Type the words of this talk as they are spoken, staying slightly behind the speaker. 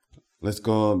Let's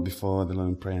go before the Lord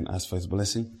in prayer and ask for His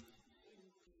blessing.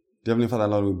 Dear Heavenly Father,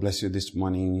 Lord, we bless you this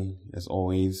morning, as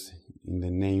always, in the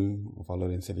name of our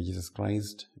Lord and Savior Jesus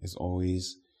Christ, as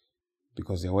always,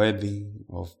 because you're worthy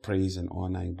of praise and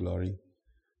honor and glory.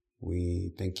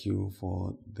 We thank you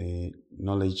for the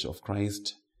knowledge of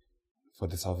Christ, for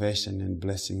the salvation and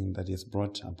blessing that He has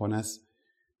brought upon us.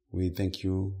 We thank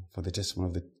you for the testimony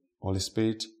of the Holy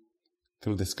Spirit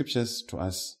through the scriptures to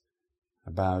us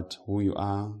about who you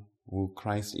are, who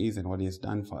Christ is, and what He has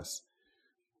done for us.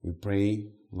 We pray,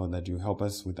 Lord, that you help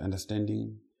us with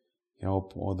understanding.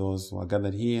 Help all those who are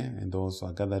gathered here and those who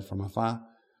are gathered from afar.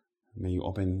 May you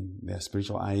open their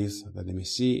spiritual eyes that they may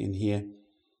see and hear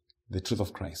the truth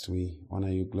of Christ. We honor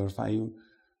you, glorify you.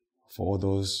 For all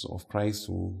those of Christ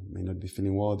who may not be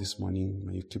feeling well this morning,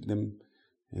 may you keep them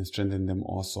and strengthen them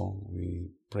also.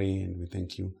 We pray and we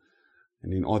thank you.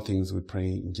 And in all things we pray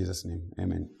in Jesus' name.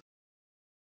 Amen.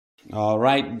 All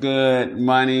right. Good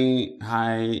morning.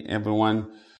 Hi,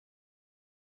 everyone.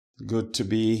 Good to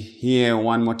be here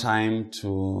one more time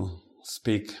to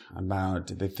speak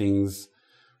about the things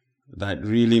that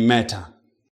really matter.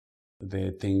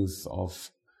 The things of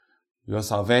your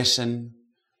salvation,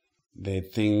 the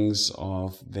things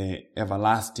of the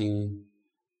everlasting,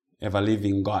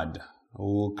 ever-living God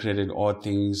who created all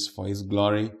things for His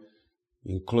glory,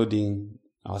 including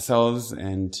ourselves,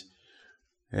 and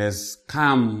has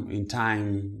come in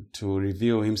time to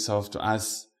reveal Himself to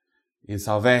us in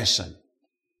salvation.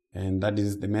 And that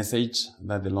is the message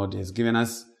that the Lord has given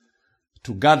us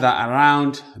to gather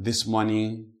around this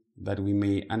morning, that we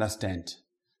may understand,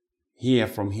 hear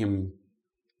from Him.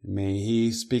 May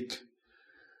He speak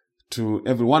to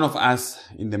every one of us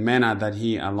in the manner that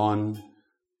He alone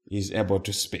is able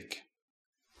to speak.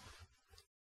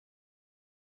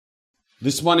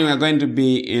 This morning we are going to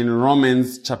be in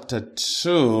Romans chapter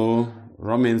 2,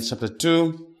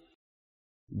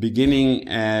 beginning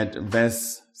at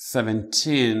verse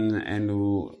 17, and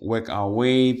we'll work our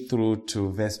way through to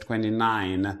verse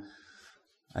 29.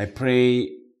 I pray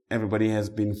everybody has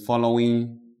been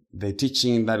following the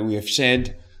teaching that we have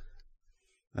shared.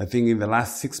 I think in the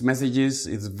last 6 messages,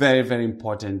 it's very, very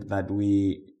important that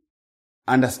we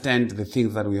understand the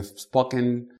things that we have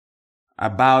spoken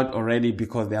about already,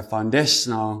 because they are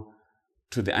foundational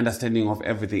to the understanding of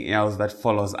everything else that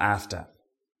follows after.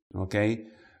 Okay?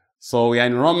 So we are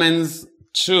in Romans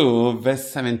 2, verse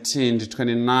 17 to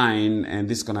 29, and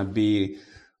this is going to be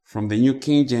from the New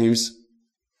King James.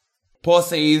 Paul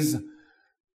says,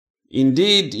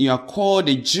 "Indeed, you are called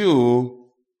a Jew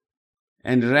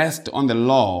and rest on the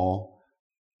law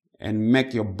and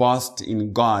make your boast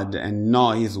in God and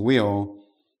know His will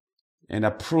and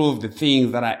approve the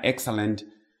things that are excellent,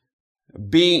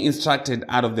 being instructed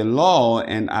out of the law,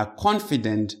 and are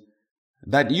confident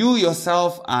that you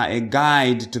yourself are a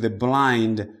guide to the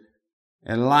blind,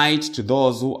 a light to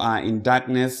those who are in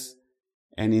darkness,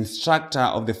 an instructor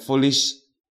of the foolish,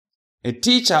 a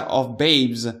teacher of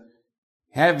babes,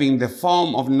 having the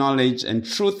form of knowledge and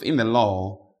truth in the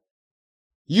law.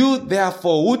 You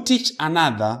therefore who teach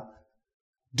another,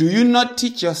 do you not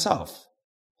teach yourself?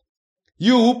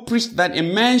 You who preach that a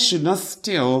man should not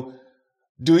steal,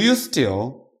 do you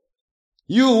steal?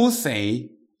 You who say,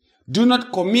 do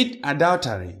not commit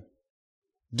adultery,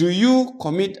 do you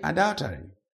commit adultery?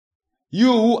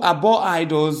 You who abhor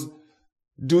idols,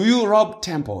 do you rob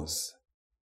temples?"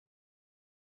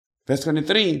 Verse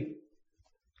 23.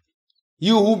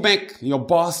 "You who make your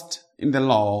boast in the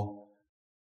law,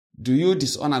 do you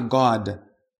dishonor God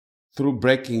through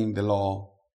breaking the law?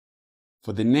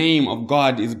 For the name of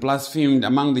God is blasphemed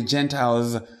among the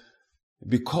Gentiles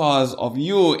because of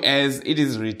you, as it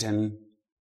is written,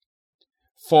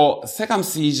 for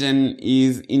circumcision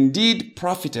is indeed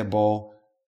profitable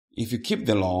if you keep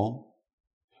the law.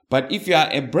 But if you are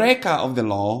a breaker of the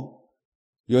law,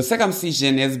 your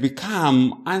circumcision has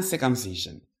become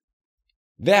uncircumcision.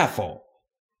 Therefore,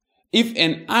 if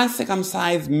an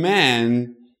uncircumcised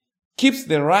man keeps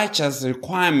the righteous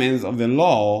requirements of the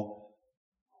law,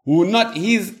 will not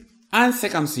his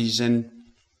uncircumcision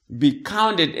be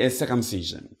counted as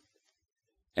circumcision?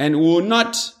 And will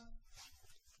not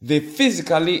the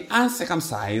physically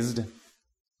uncircumcised,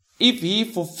 if he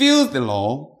fulfills the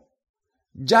law,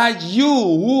 judge you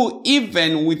who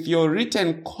even with your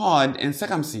written code and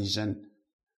circumcision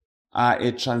are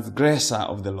a transgressor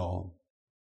of the law?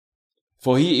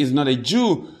 For he is not a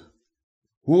Jew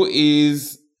who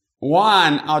is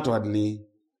one outwardly,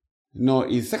 nor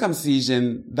is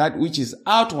circumcision that which is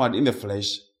outward in the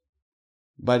flesh,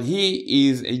 but he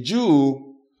is a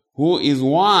Jew who is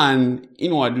one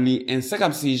inwardly, and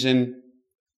circumcision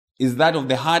is that of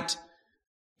the heart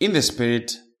in the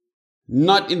spirit,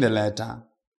 not in the letter,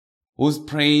 whose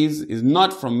praise is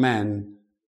not from man,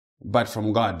 but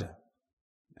from God.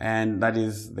 And that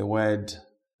is the word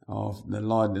of the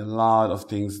Lord, a lot of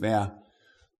things there.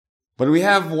 But we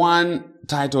have one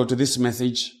title to this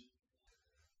message: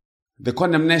 the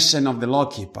condemnation of the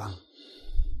lawkeeper.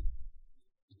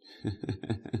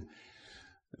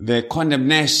 The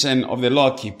condemnation of the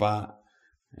lawkeeper.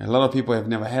 A lot of people have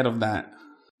never heard of that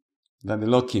the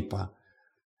lawkeeper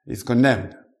is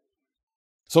condemned.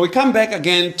 So we come back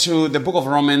again to the book of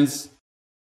Romans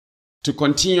to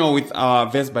continue with our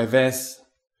verse by verse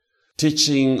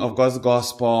teaching of God's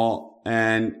gospel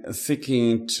and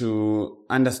seeking to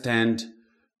understand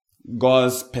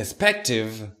God's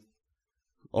perspective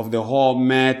of the whole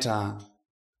matter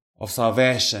of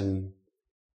salvation,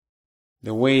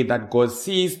 the way that God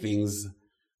sees things,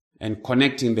 and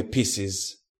connecting the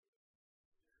pieces.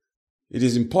 It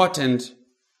is important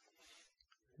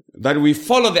that we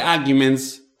follow the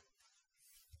arguments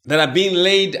that are being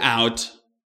laid out,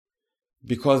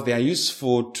 because they are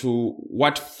useful to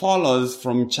what follows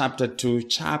from chapter to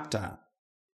chapter.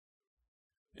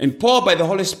 And Paul, by the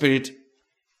Holy Spirit,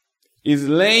 is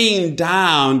laying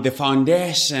down the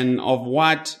foundation of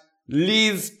what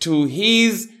leads to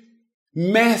his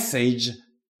message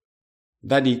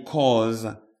that he calls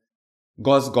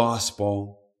God's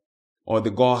gospel, or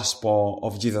the gospel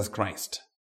of Jesus Christ.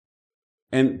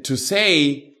 And to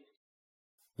say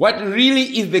what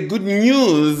really is the good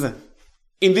news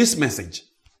in this message.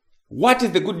 What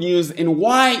is the good news, and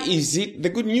why is it the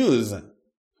good news?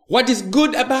 What is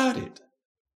good about it?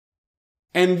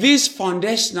 And this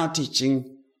foundational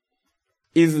teaching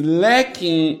is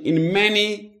lacking in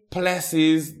many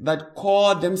places that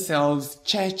call themselves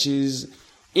churches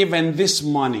even this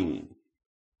morning.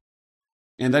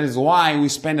 And that is why we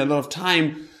spend a lot of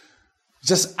time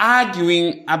just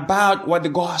arguing about what the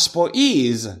gospel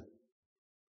is.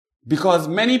 Because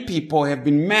many people have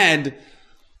been made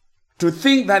to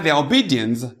think that their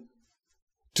obedience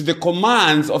to the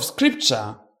commands of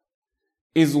Scripture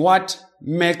is what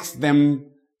makes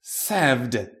them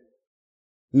saved.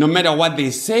 No matter what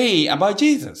they say about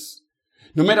Jesus.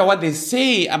 No matter what they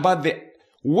say about the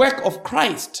work of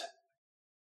Christ.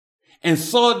 And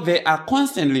so they are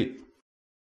constantly,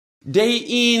 day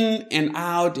in and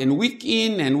out and week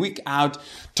in and week out,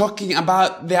 talking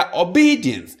about their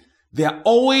obedience. They are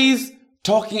always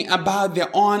talking about their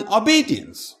own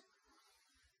obedience.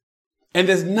 And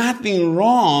there's nothing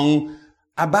wrong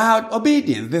about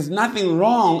obedience. There's nothing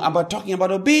wrong about talking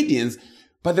about obedience.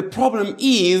 But the problem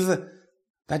is,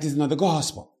 that is not the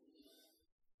gospel.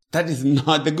 That is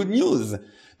not the good news.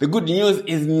 The good news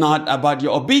is not about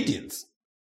your obedience.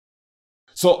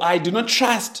 So I do not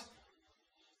trust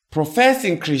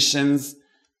professing Christians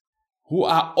who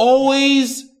are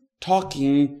always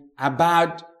talking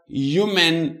about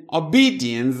human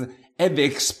obedience at the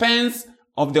expense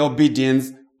of the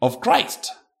obedience of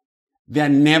Christ. They are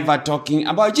never talking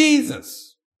about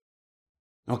Jesus.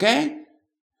 Okay?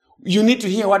 You need to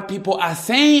hear what people are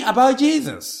saying about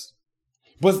Jesus.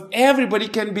 Because everybody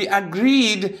can be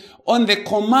agreed on the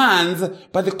commands,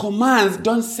 but the commands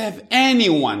don't save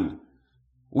anyone.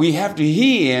 We have to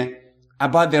hear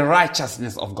about the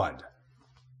righteousness of God.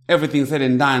 Everything said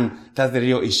and done, that's the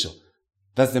real issue.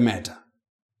 That's the matter.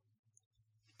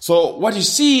 So what you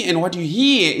see and what you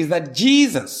hear is that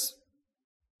Jesus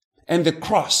and the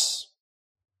cross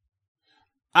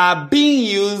are being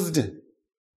used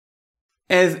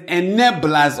as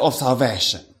enablers of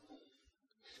salvation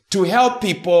to help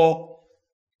people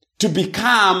to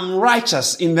become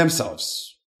righteous in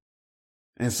themselves.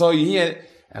 And so you hear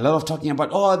a lot of talking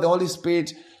about, the Holy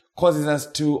Spirit causes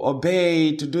us to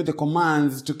obey, to do the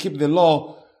commands, to keep the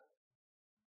law.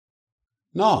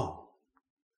 No.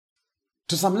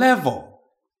 To some level,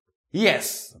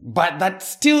 yes, but that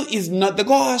still is not the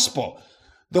gospel.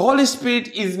 The Holy Spirit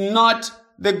is not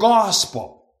the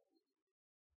gospel.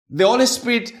 The Holy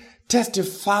Spirit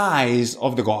testifies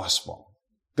of the gospel.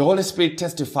 The Holy Spirit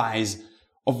testifies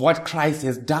of what Christ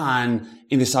has done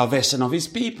in the salvation of his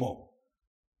people.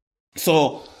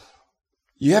 So,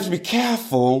 you have to be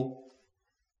careful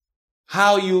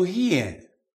how you hear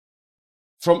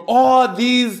from all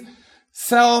these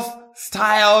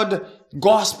self-styled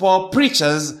gospel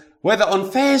preachers, whether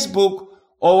on Facebook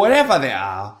or wherever they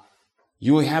are.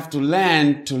 You have to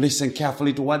learn to listen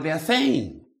carefully to what they are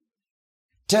saying.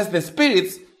 Test the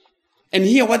spirits and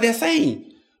hear what they're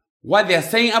saying. What they're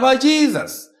saying about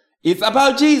Jesus. It's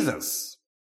about Jesus.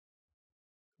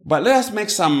 But let us make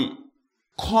some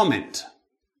comment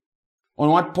on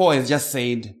what Paul has just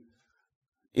said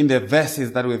in the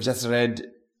verses that we've just read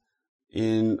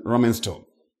in Romans 2.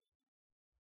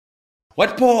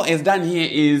 What Paul has done here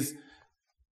is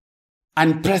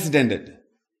unprecedented,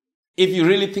 if you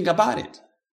really think about it.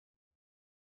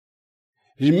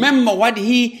 Remember what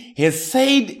he has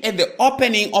said at the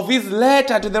opening of his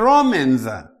letter to the Romans.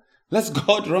 Let's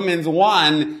go to Romans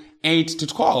 1, 8 to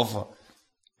 12.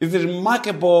 It's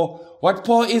remarkable what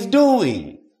Paul is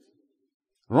doing.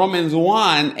 Romans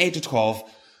 1, 8 to 12.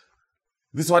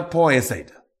 This is what Paul has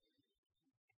said.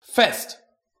 First,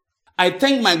 I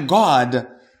thank my God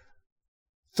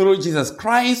through Jesus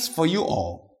Christ for you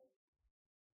all,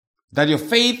 that your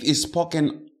faith is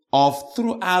spoken of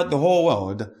throughout the whole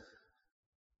world.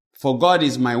 For God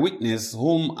is my witness,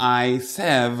 whom I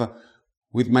serve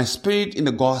with my spirit in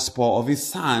the gospel of his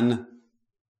Son,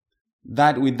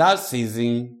 that without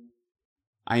ceasing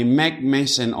I make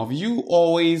mention of you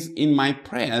always in my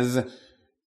prayers,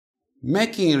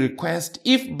 making a request,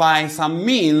 if by some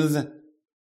means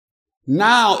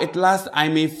now at last I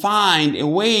may find a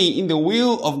way in the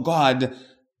will of God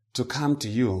to come to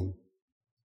you.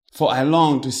 For I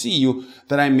long to see you,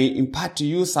 that I may impart to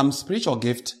you some spiritual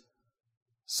gift,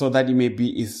 so that you may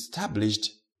be established,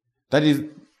 that is,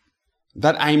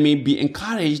 that I may be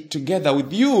encouraged together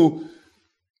with you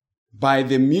by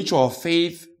the mutual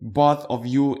faith both of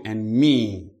you and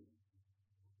me.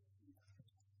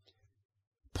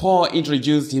 Paul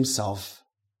introduced himself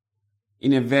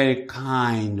in a very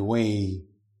kind way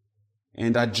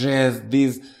and addressed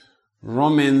these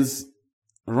Roman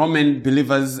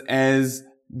believers as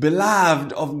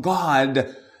beloved of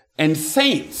God and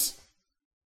saints,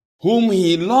 whom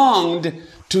he longed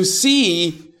to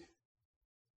see,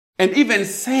 and even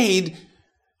said,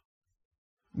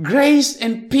 grace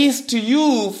and peace to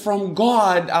you from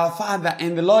God our Father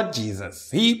and the Lord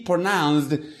Jesus. He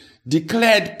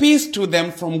declared peace to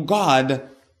them from God,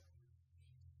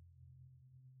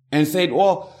 and said,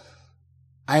 well,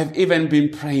 I have even been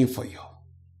praying for you.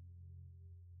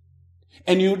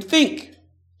 And you'd think,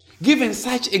 given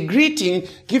such a greeting,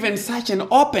 given such an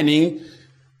opening,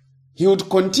 he would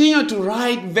continue to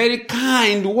write very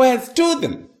kind words to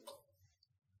them.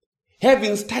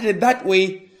 Having started that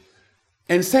way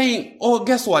and saying, oh,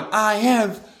 guess what? I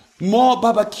have more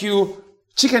barbecue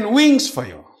chicken wings for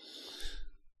you.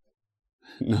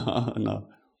 No.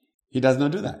 He does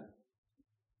not do that.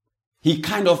 He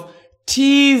kind of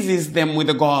teases them with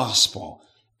the gospel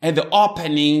at the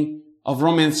opening of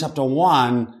Romans chapter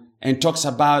 1 and talks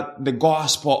about the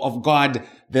gospel of God,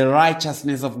 the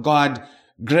righteousness of God,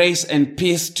 grace and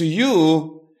peace to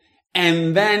you.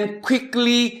 And then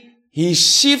quickly he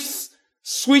switches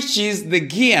the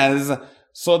gears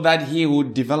so that he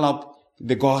would develop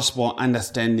the gospel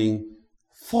understanding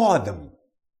for them.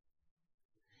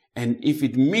 And if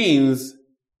it means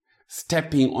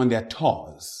stepping on their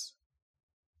toes,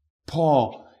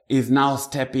 Paul is now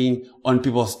stepping on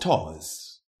people's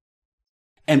toes.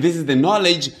 And this is the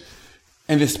knowledge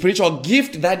and the spiritual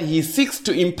gift that he seeks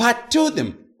to impart to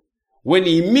them. When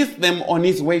he meets them on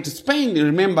his way to Spain,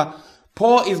 remember,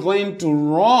 Paul is going to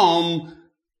Rome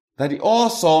that he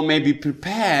also may be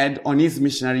prepared on his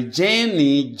missionary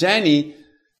journey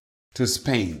to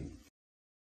Spain.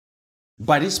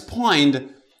 But his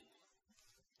point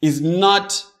is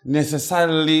not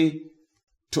necessarily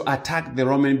to attack the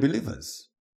Roman believers,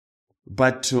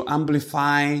 but to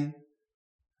amplify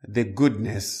the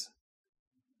goodness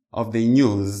of the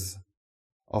news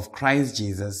of Christ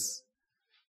Jesus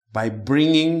by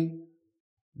bringing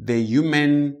the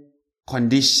human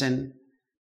condition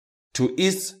to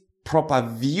its proper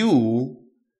view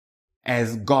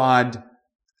as God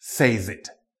says it.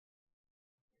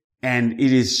 And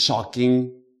it is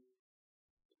shocking.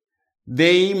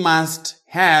 They must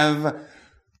have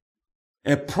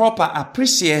a proper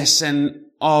appreciation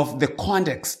of the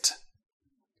context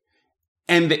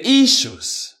and the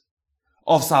issues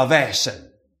of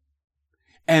salvation.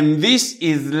 And this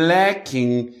is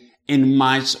lacking in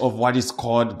much of what is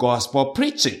called gospel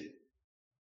preaching.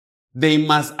 They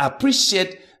must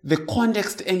appreciate the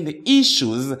context and the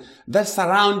issues that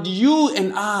surround you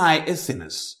and I as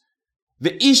sinners.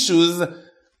 The issues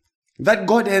that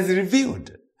God has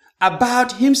revealed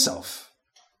about himself.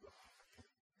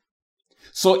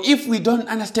 So if we don't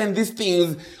understand these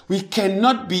things, we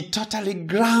cannot be totally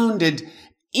grounded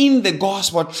in the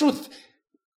gospel truth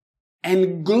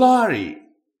and glory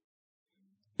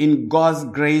in God's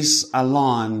grace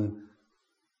alone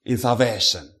in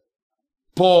salvation.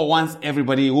 Paul wants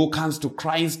everybody who comes to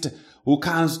Christ, who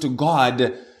comes to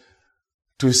God,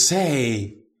 to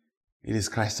say, it is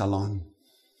Christ alone.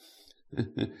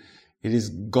 It is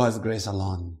God's grace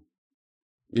alone.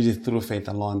 It is through faith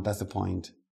alone. That's the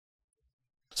point.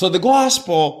 So the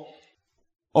gospel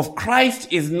of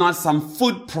Christ is not some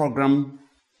food program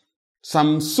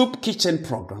some soup kitchen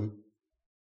program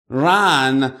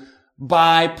run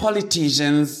by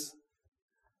politicians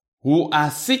who are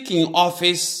seeking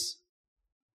office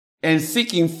and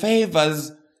seeking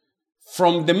favors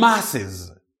from the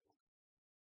masses,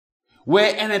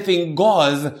 where anything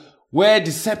goes, where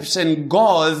deception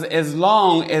goes, as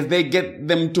long as they get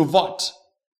them to vote.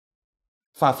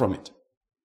 Far from it.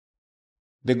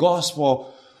 The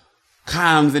gospel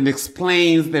comes and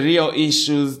explains the real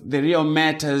issues, the real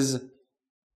matters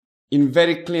in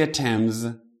very clear terms,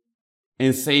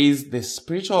 and says the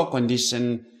spiritual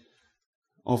condition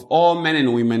of all men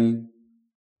and women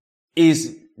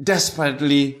is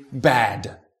desperately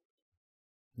bad.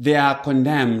 They are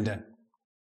condemned.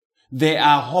 They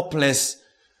are hopeless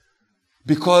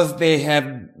because they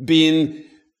have been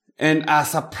and are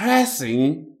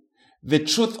suppressing the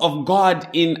truth of God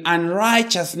in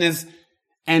unrighteousness,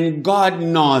 and God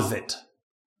knows it.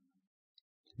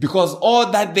 Because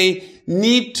all that they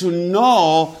need to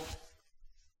know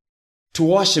to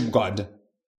worship God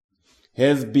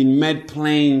has been made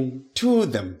plain to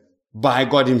them by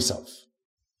God himself.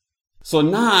 So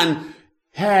none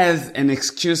has an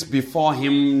excuse before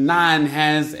him. None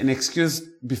has an excuse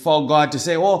before God to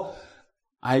say, oh,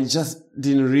 I just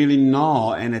didn't really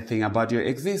know anything about your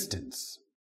existence.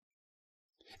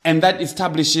 And that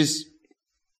establishes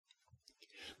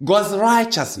God's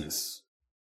righteousness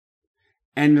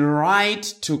and right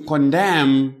to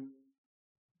condemn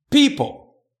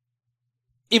people,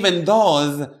 even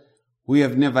those who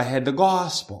have never heard the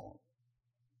gospel.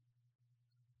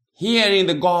 Hearing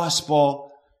the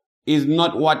gospel is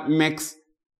not what makes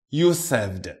you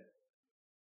saved.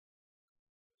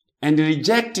 And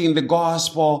rejecting the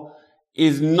gospel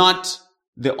is not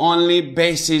the only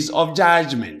basis of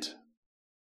judgment.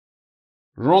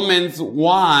 Romans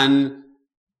 1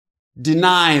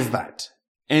 denies that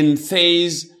and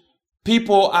says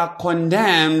people are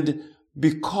condemned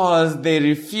because they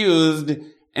refused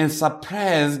and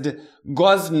suppressed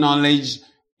God's knowledge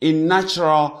in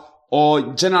natural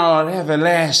or general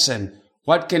revelation.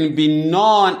 What can be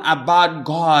known about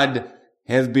God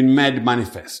has been made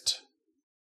manifest.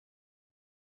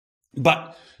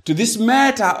 But to this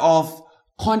matter of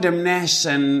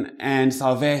condemnation and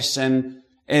salvation,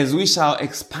 as we shall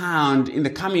expound in the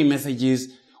coming messages,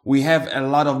 we have a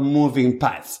lot of moving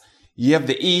parts. You have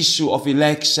the issue of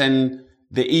election,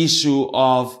 the issue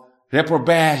of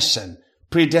reprobation,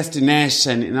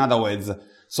 predestination, in other words.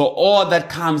 So all that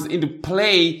comes into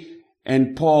play,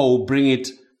 and Paul will bring it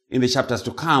in the chapters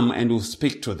to come and will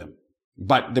speak to them.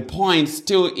 But the point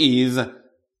still is,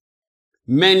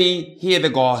 many hear the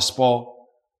gospel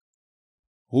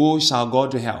who shall go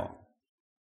to hell.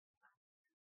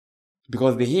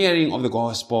 Because the hearing of the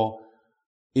gospel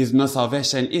is not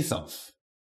salvation itself.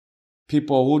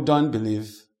 People who don't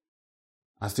believe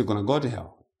are still going to go to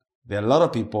hell. There are a lot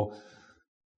of people.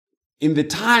 In the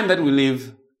time that we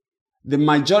live, the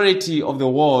majority of the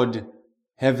world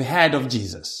have heard of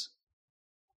Jesus.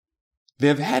 They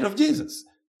have heard of Jesus.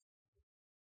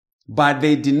 But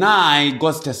they deny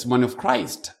God's testimony of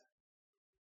Christ.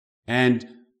 And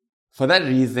for that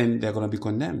reason, they're going to be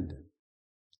condemned.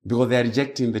 Because they are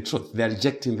rejecting the truth. They are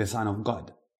rejecting the Son of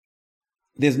God.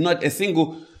 There's not a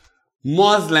single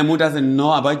Muslim who doesn't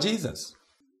know about Jesus.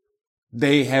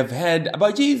 They have heard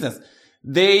about Jesus.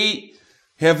 They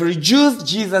have reduced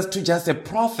Jesus to just a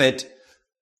prophet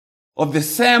of the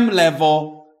same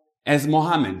level as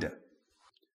Muhammad.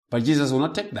 But Jesus will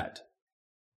not take that.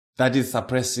 That is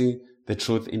suppressing the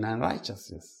truth in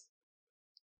unrighteousness.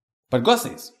 But God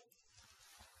says,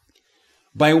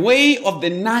 by way of the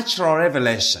natural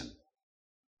revelation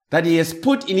that he has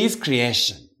put in his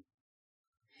creation,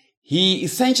 he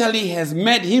essentially has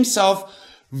made himself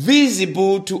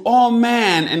visible to all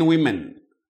men and women.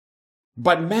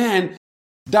 But man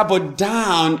doubled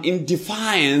down in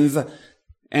defiance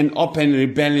and open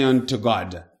rebellion to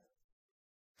God,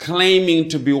 claiming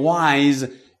to be wise,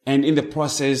 and in the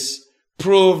process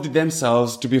proved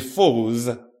themselves to be fools.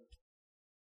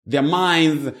 Their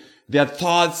minds, their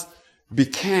thoughts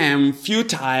became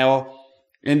futile,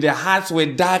 and their hearts were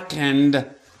darkened,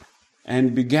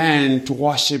 and began to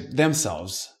worship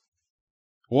themselves,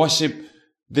 worship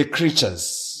the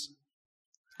creatures,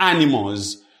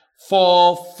 animals,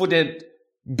 four-footed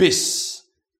beasts,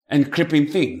 and creeping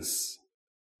things.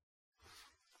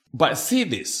 But see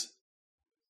this,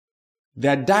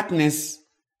 their darkness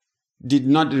did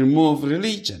not remove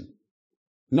religion.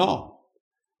 No.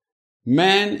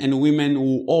 Men and women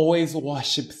will always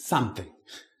worship something.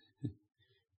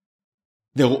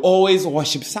 They will always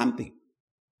worship something.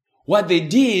 What they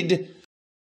did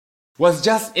was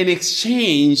just an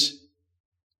exchange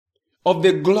of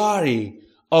the glory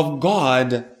of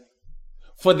God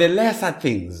for the lesser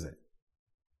things,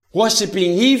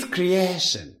 worshipping His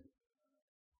creation,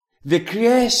 the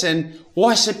creation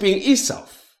worshipping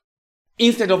itself,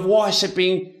 instead of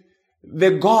worshipping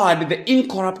the God, the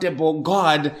incorruptible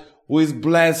God who is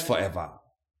blessed forever.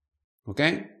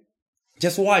 Okay?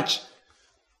 Just watch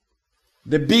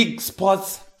the big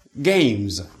sports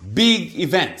games, big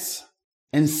events,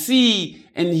 and see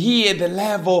and hear the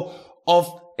level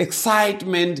of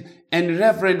excitement and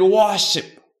reverent worship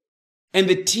and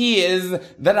the tears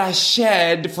that are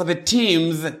shed for the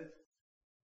teams.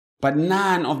 But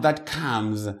none of that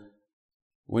comes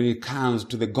when it comes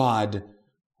to the God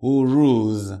who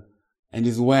rules and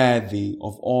is worthy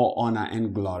of all honor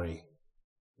and glory.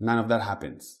 None of that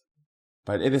happens.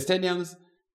 But at the stadiums,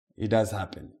 it does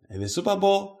happen. At the Super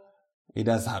Bowl, it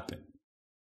does happen.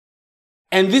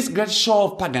 And this great show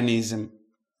of paganism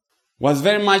was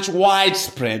very much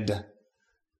widespread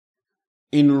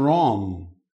in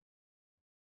Rome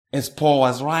as Paul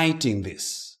was writing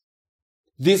this.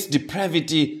 This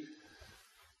depravity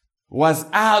was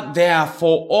out there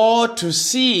for all to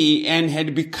see and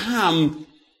had become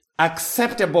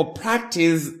acceptable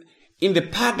practice in the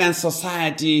pagan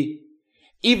society,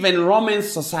 even Roman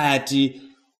society,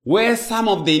 where some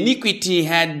of the iniquity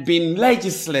had been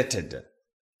legislated,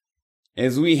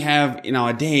 as we have in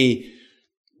our day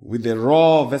with the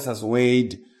Roe versus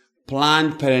Wade,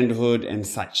 Planned Parenthood and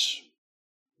such.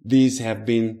 These have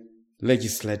been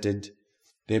legislated.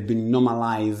 They've been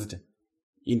normalized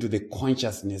into the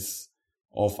consciousness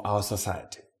of our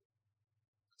society.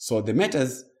 So the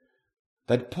matters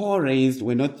that Paul raised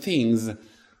were not things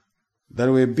that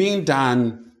were being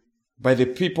done by the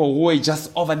people who were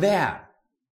just over there.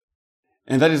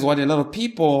 And that is what a lot of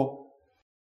people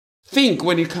think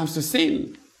when it comes to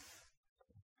sin.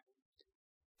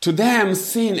 To them,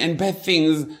 sin and bad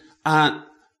things are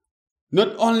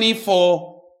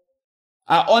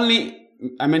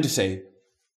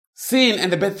sin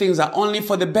and the bad things are only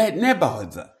for the bad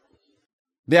neighborhoods.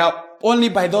 They are only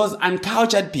by those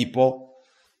uncultured people,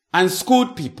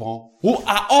 unschooled people who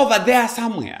are over there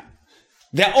somewhere.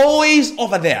 They're always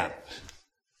over there.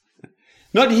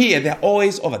 Not here, they're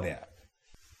always over there.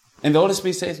 And the Holy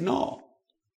Spirit says, no.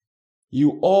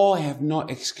 You all have no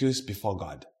excuse before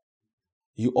God.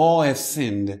 You all have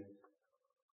sinned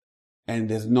and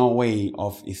there's no way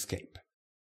of escape.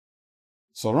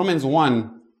 So Romans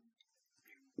 1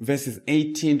 verses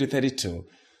 18 to 32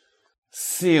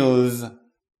 seals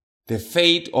the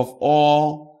fate of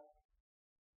all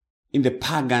in the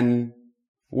pagan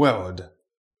world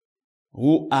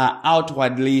who are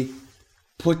outwardly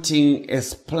putting a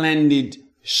splendid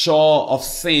show of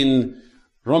sin.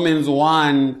 Romans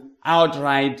 1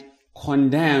 outright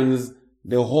condemns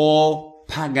the whole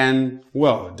pagan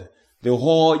world. The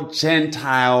whole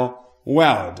Gentile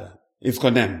world is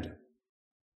condemned.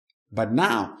 But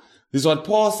now, this is what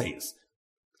Paul says.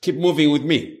 Keep moving with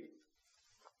me.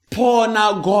 Paul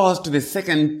now goes to the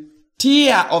second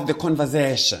tier of the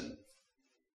conversation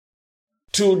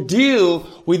to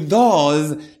deal with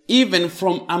those even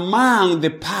from among the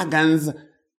pagans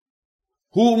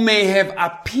who may have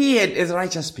appeared as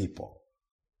righteous people,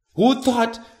 who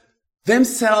thought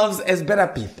themselves as better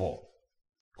people,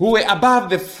 who were above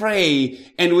the fray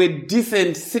and were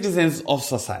decent citizens of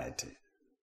society.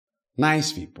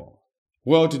 Nice people,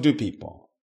 well-to-do people,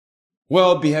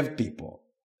 well-behaved people.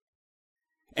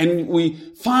 And we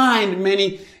find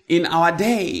many in our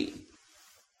day,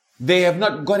 they have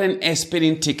not gotten a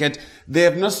speeding ticket, they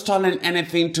have not stolen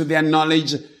anything to their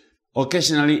knowledge,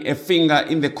 occasionally a finger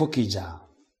in the cookie jar.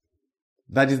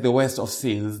 That is the worst of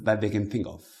sins that they can think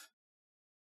of.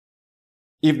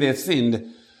 If they have sinned,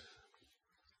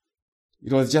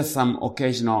 it was just some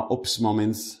occasional oops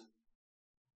moments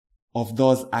of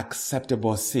those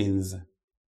acceptable sins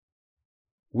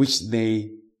which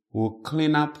they will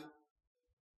clean up,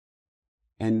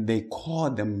 and they call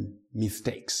them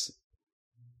mistakes.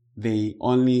 They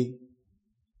only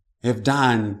have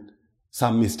done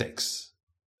some mistakes.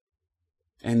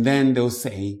 And then they'll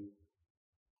say,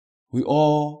 we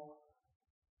all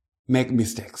make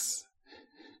mistakes.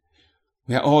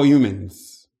 We are all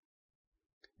humans.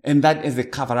 And that is a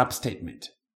cover-up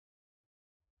statement.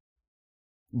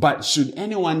 But should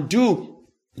anyone do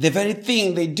the very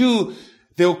thing they do,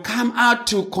 they'll come out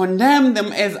to condemn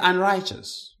them as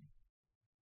unrighteous.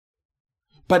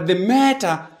 But the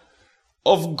matter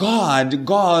of God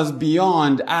goes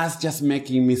beyond us just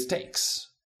making mistakes.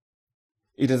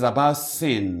 It is about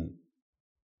sin.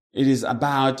 It is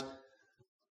about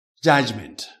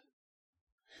judgment.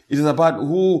 It is about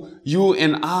who you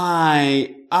and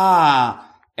I are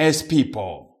as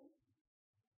people.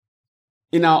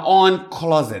 in our own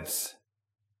closets,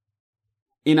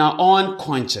 in our own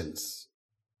conscience,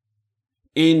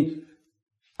 in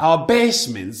our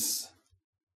basements,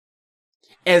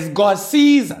 as God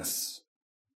sees us,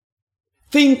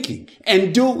 thinking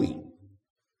and doing,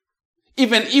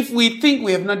 even if we think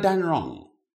we have not done wrong.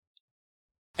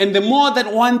 And the more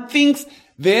that one thinks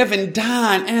they haven't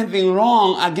done anything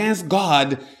wrong against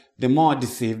God, the more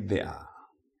deceived they are.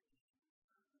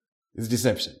 It's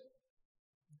deception.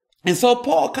 And so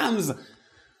Paul comes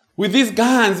with these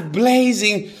guns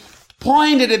blazing,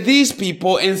 pointed at these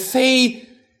people and says,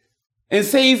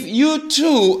 you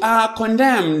too are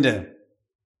condemned.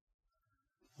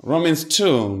 Romans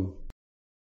 2,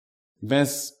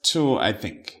 verse 2, I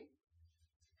think.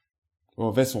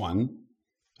 Or verse 1.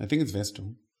 I think it's verse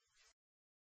 2.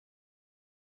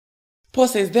 Paul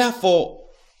says, therefore,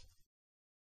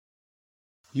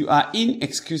 you are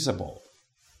inexcusable,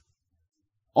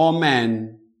 O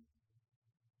men,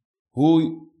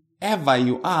 whoever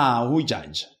you are who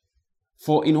judge.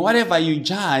 For in whatever you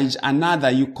judge another,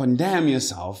 you condemn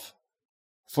yourself.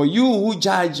 For you who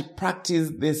judge practice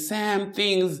the same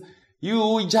things. You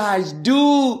who judge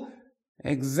do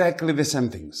exactly the same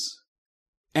things.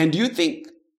 And you think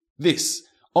this,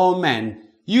 O men,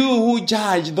 you who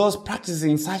judge those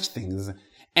practicing such things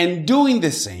and doing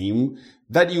the same,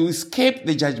 that you escape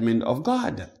the judgment of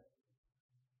God.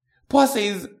 Paul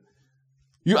says,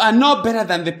 you are no better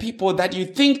than the people that you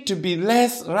think to be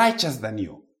less righteous than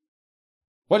you.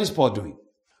 What is Paul doing?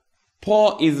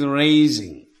 Paul is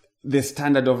raising the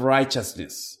standard of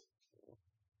righteousness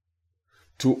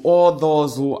to all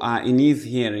those who are in his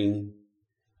hearing,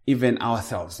 even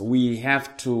ourselves. We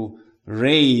have to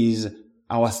raise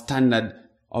our standard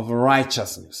of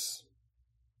righteousness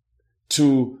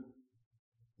to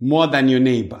more than your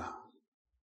neighbor,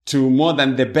 to more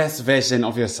than the best version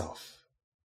of yourself.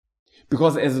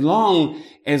 Because as long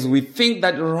as we think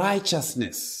that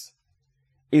righteousness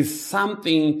is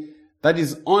something that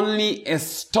is only a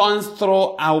stone's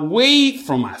throw away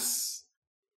from us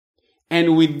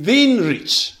and within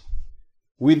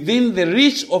the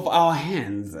reach of our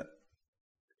hands,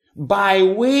 by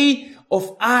way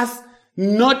of us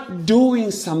not doing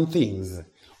some things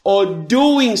or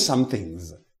doing some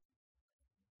things,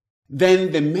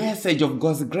 then the message of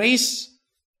God's grace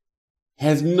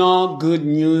has no good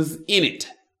news in it.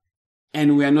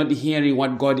 And we are not hearing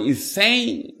what God is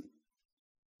saying.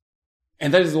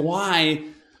 And that is why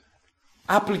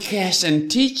application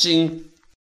teaching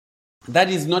that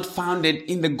is not founded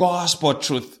in the gospel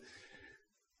truth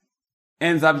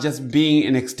ends up just being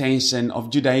an extension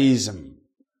of Judaism.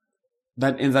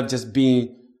 That ends up just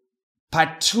being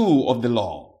part 2 of the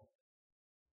law.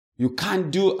 You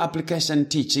can't do application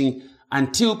teaching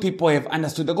until people have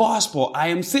understood the gospel. I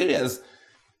am serious.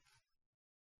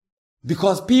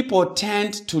 Because people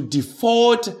tend to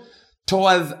default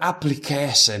towards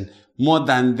application more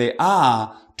than they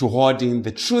are to holding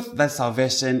the truth that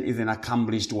salvation is an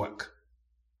accomplished work.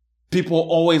 People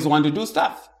always want to do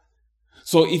stuff.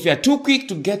 So if you're too quick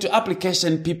to get to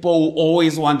application, people will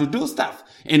always want to do stuff.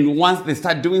 And once they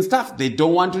start doing stuff, they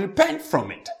don't want to repent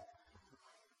from it.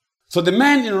 So the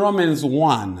men in Romans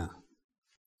 1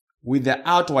 with their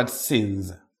outward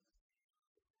sins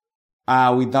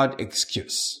are without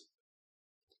excuse.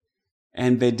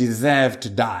 And they deserve to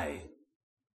die,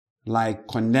 like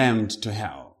condemned to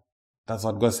hell. That's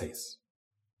what God says.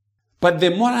 But the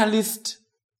moralist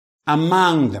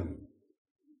among them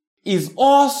is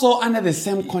also under the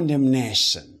same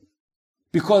condemnation,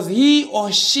 because he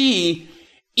or she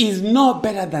is no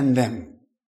better than them.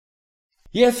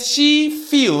 Yes, she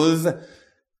feels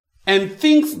and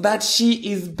thinks that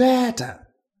she is better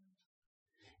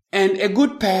and a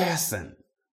good person.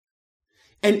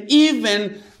 And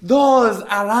even those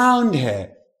around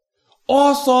her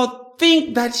also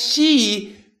think that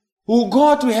she will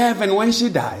go to heaven when she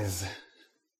dies,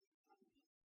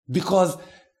 because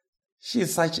she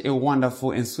is such a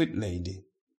wonderful and sweet lady.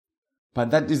 But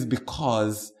that is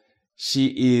because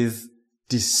she is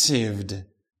deceived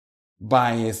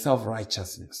by her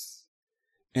self-righteousness.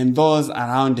 And those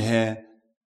around her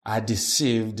are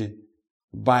deceived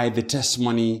by the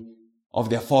testimony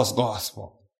of their false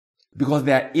gospel, because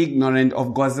they are ignorant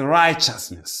of God's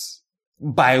righteousness,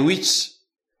 by which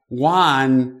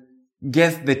one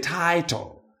gets the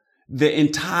title, the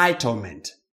entitlement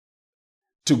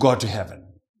to go to heaven.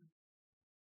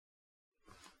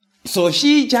 So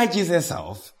she judges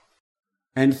herself,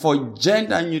 and for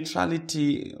gender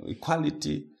neutrality,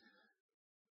 equality,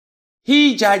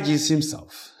 he judges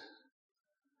himself.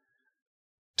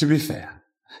 To be fair,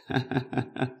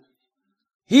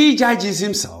 he judges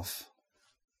himself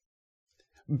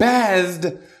based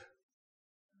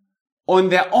on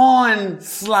their own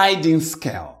sliding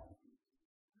scale.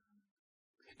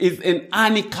 It's an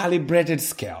uncalibrated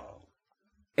scale.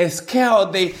 A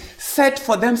scale they set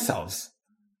for themselves.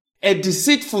 A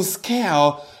deceitful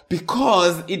scale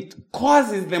because it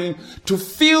causes them to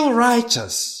feel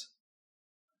righteous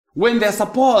when they're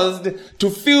supposed to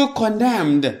feel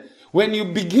condemned. When you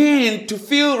begin to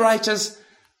feel righteous,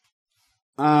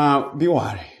 be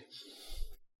worried.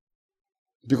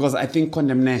 Because I think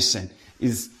condemnation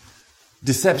is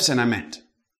deception,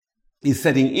 is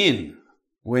setting in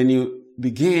when you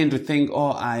begin to think,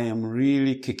 oh, I am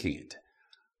really kicking it.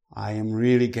 I am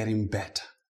really getting better.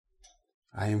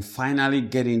 I am finally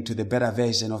getting to the better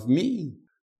version of me.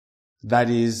 That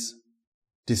is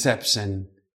deception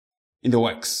in the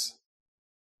works.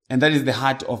 And that is the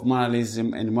heart of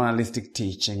moralism and moralistic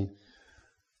teaching.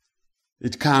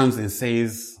 It comes and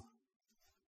says,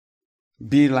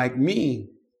 be like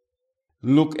me.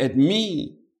 Look at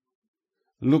me.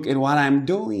 Look at what I'm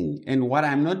doing and what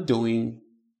I'm not doing.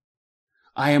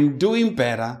 I am doing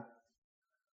better.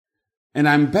 And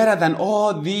I'm better than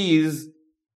all these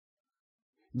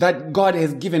that God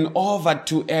has given over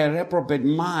to a reprobate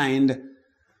mind,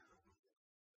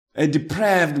 a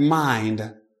depraved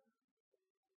mind,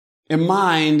 a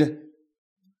mind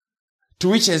to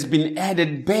which has been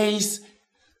added base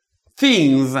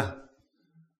things,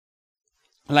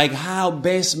 like how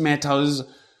base metals,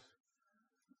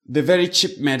 the very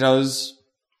cheap metals,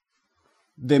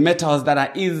 the metals that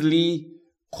are easily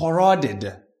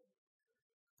corroded,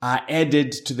 are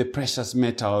added to the precious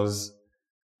metals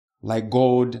like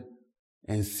gold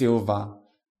and silver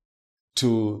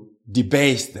to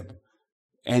debase them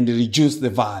and reduce the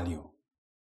value.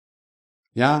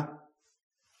 Yeah?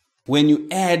 When you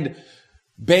add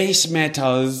base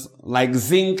metals like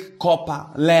zinc, copper,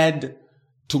 lead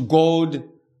to gold,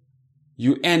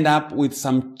 you end up with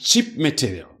some cheap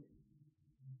material.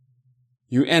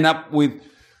 You end up with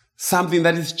something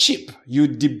that is cheap. You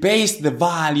debase the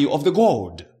value of the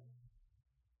gold.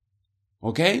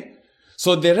 Okay?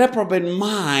 So the reprobate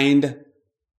mind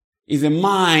is a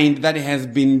mind that has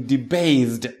been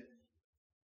debased.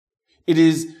 It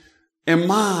is a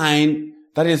mind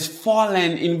that has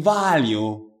fallen in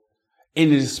value in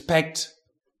respect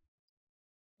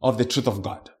of the truth of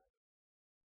God.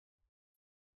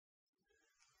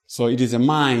 So it is a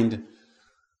mind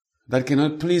that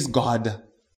cannot please God.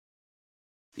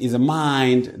 It is a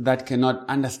mind that cannot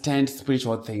understand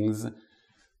spiritual things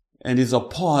and is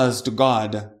opposed to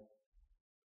God.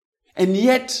 And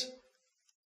yet,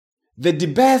 the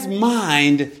debased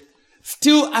mind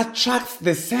still attracts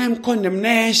the same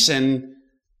condemnation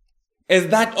as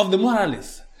that of the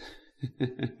moralist.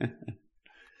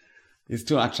 It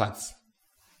still attracts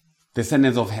the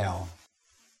sentence of hell.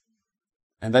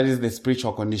 And that is the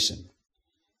spiritual condition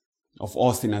of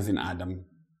all sinners in Adam.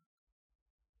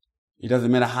 It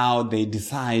doesn't matter how they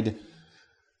decide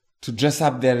to dress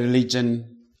up their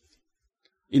religion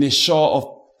in a show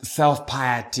of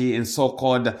self-piety and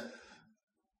so-called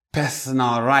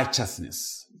personal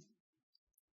righteousness.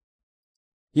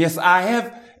 Yes, I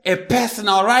have a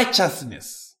personal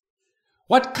righteousness.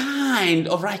 What kind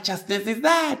of righteousness is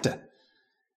that?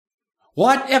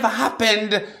 Whatever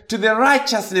happened to the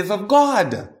righteousness of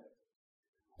God?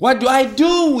 What do I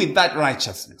do with that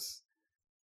righteousness?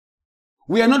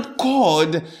 We are not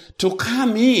called to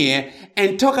come here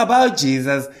and talk about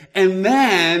Jesus and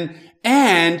then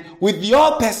end with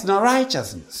your personal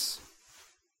righteousness.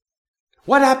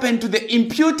 What happened to the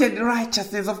imputed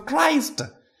righteousness of Christ?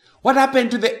 What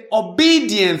happened to the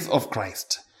obedience of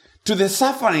Christ? To the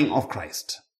suffering of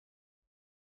Christ?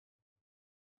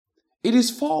 It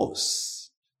is false.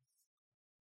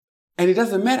 And it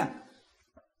doesn't matter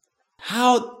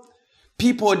how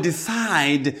people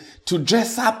decide to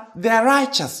dress up their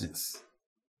righteousness.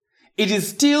 It is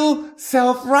still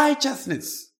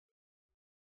self-righteousness.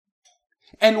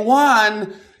 And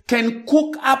one can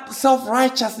cook up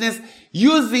self-righteousness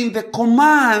using the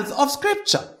commands of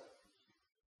Scripture.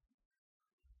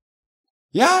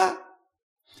 Yeah?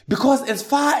 Because as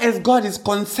far as God is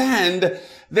concerned,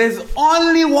 there's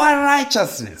only one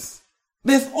righteousness.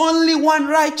 There's only one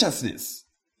righteousness.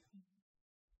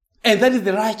 And that is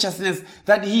the righteousness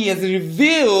that He has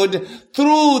revealed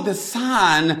through the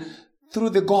Son,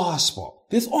 through the gospel.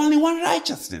 There's only one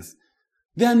righteousness.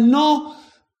 There are no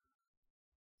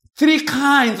three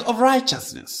kinds of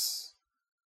righteousness.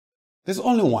 There's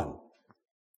only one.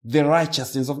 The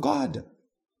righteousness of God.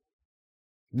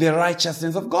 The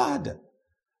righteousness of God.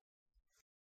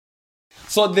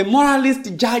 So the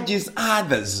moralist judges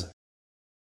others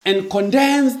and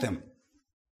condemns them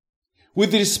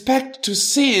with respect to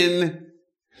sin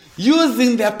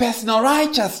using their personal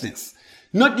righteousness.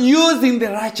 not using the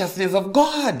righteousness of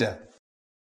God.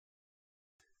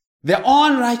 Their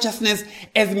own righteousness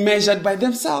as measured by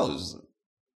themselves.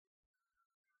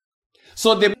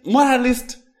 So the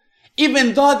moralist,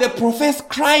 even though they profess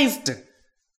Christ,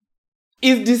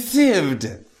 is deceived.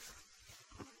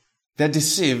 They're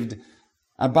deceived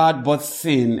about both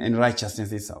sin and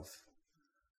righteousness itself.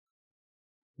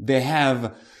 They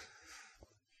have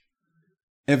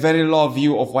a very low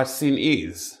view of what sin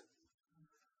is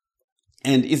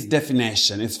and its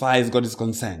definition as far as God is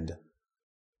concerned.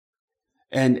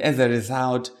 And as a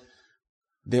result,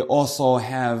 they also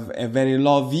have a very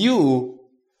low view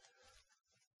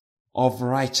of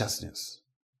righteousness.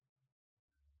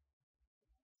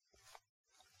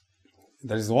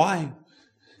 That is why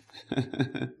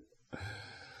a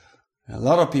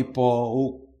lot of people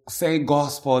who say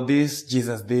gospel this,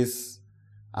 Jesus this,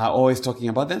 are always talking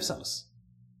about themselves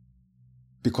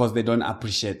because they don't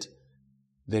appreciate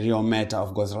the real matter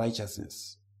of God's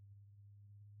righteousness.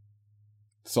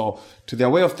 So, to their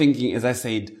way of thinking, as I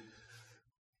said,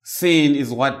 sin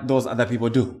is what those other people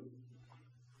do.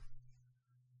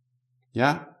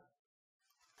 Yeah?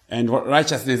 And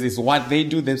righteousness is what they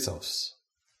do themselves.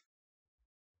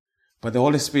 But the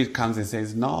Holy Spirit comes and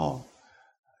says, no,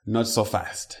 not so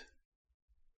fast.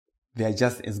 They are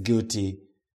just as guilty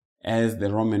as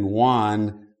the Roman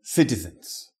 1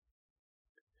 citizens.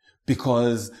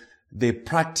 Because they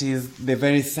practice the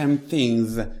very same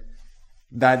things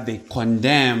that they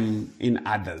condemn in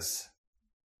others.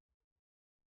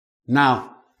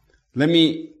 Now, let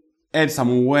me add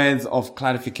some words of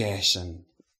clarification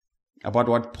about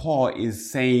what Paul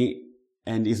is saying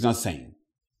and is not saying.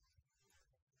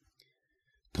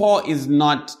 Paul is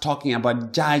not talking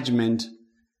about judgment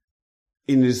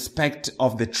in respect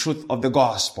of the truth of the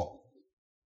gospel.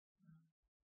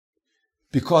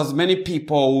 Because many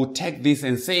people will take this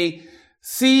and say,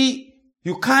 see,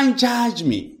 you can't judge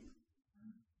me.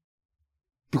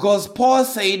 Because Paul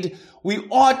said we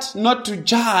ought not to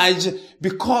judge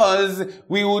because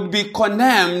we would be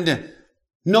condemned.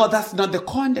 No, that's not the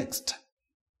context.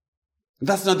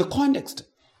 That's not the context.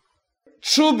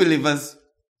 True believers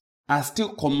are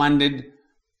still commanded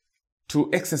to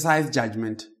exercise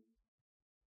judgment,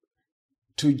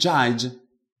 to judge,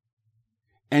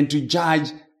 and to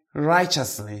judge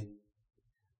righteously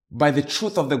by the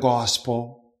truth of the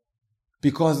gospel,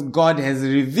 because God has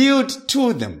revealed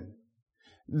to them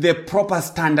the proper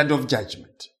standard of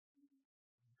judgment.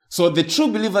 So the true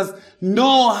believers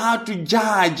know how to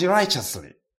judge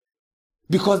righteously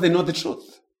because they know the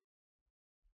truth.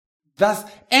 Thus,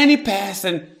 any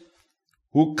person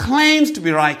who claims to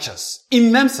be righteous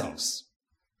in themselves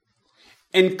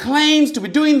and claims to be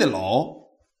doing the law,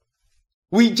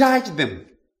 we judge them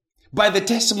by the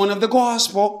testimony of the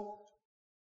gospel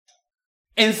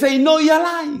and say, no, you're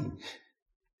lying.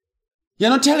 You're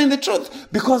not telling the truth,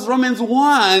 because Romans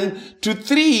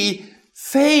 1-3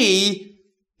 say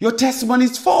your testimony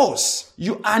is false.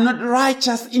 You are not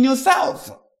righteous in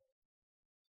yourself.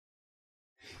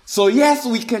 So yes,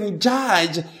 we can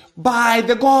judge by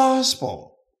the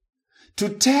gospel to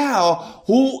tell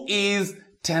who is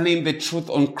telling the truth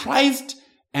on Christ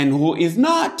and who is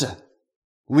not.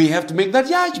 We have to make that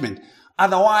judgment.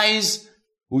 Otherwise,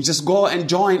 we just go and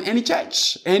join any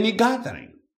church, any gathering.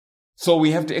 So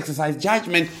we have to exercise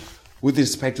judgment with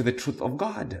respect to the truth of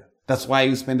God. That's why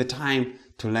you spend the time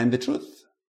to learn the truth.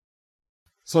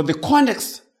 So the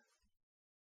context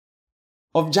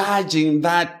of judging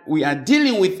that we are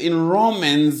dealing with in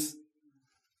Romans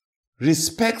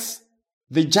respects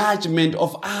the judgment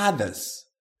of others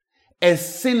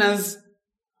as sinners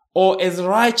or as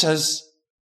righteous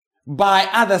by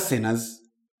other sinners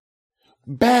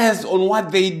based on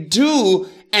what they do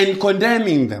and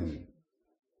condemning them.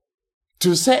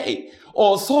 To say,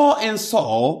 oh, so and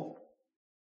so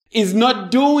is not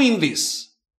doing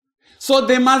this, so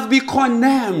they must be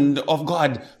condemned of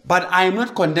God. But I am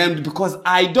not condemned because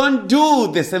I don't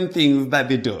do the same things that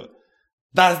they do.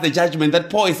 That's the judgment that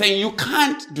Paul is saying. You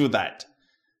can't do that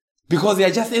because they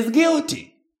are just as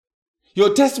guilty.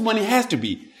 Your testimony has to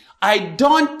be, I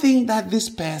don't think that this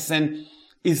person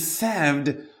is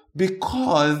saved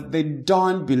because they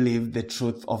don't believe the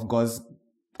truth of God's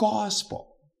gospel.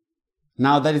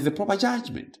 Now that is the proper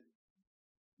judgment.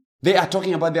 They are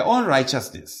talking about their own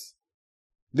righteousness.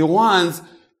 The ones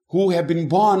who have been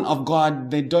born of God,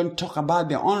 they don't talk about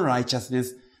their own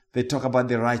righteousness. They talk about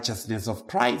the righteousness of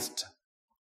Christ.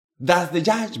 That's the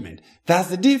judgment. That's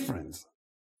the difference.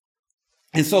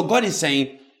 And so God is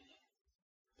saying,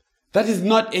 that is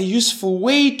not a useful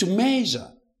way to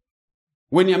measure.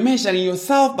 When you're measuring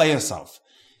yourself by yourself,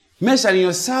 measuring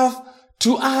yourself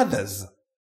to others,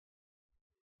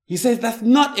 He says that's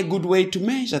not a good way to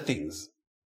measure things.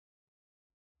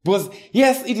 Because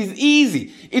yes, it is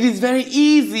easy. It is very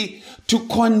easy to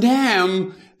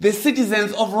condemn the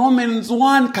citizens of Romans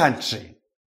 1 country.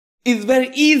 It's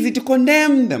very easy to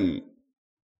condemn them.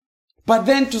 But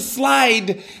then to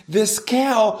slide the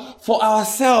scale for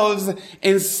ourselves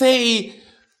and say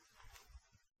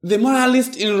the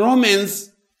moralist in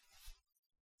Romans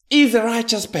is a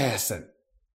righteous person.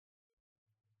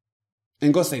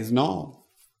 And God says, no,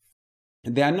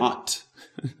 they are not.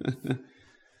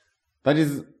 That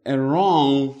is a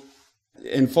wrong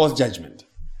and false judgment.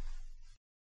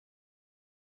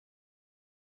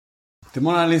 The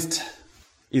moralist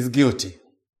is guilty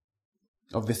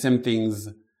of the same things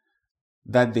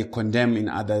that they condemn in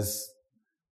others.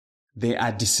 They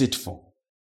are deceitful.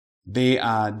 They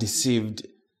are deceived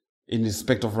in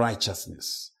respect of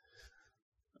righteousness.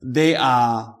 They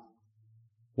are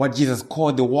what Jesus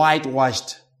called the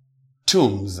whitewashed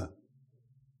tombs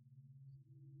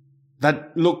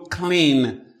that look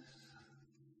clean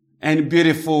and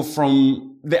beautiful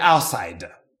from the outside,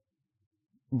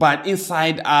 but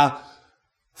inside are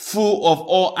full of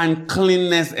all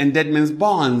uncleanness and dead men's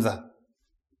bones.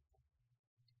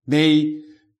 They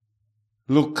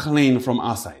look clean from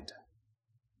outside.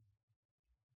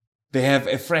 They have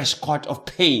a fresh coat of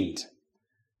paint,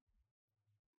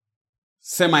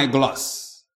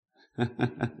 semi-gloss.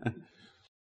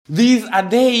 These are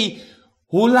they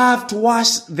who love to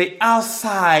wash the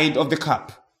outside of the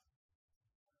cup,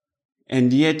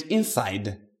 and yet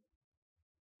inside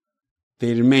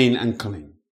they remain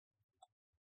unclean.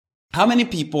 How many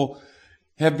people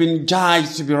have been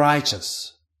judged to be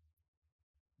righteous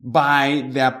by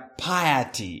their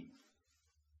piety,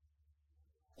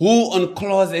 who on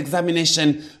close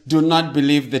examination do not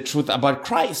believe the truth about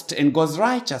Christ and God's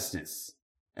righteousness?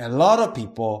 A lot of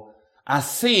people are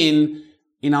seen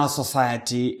in our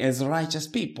society as righteous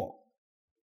people.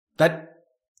 That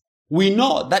we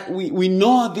know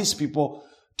these people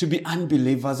to be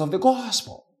unbelievers of the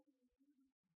gospel.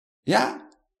 Yeah?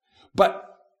 But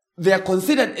they are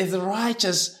considered as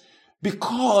righteous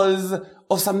because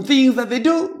of some things that they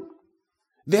do.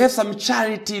 They have some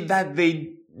charity that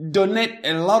they donate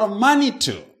a lot of money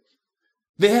to.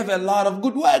 They have a lot of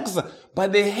good works,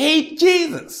 but they hate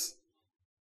Jesus.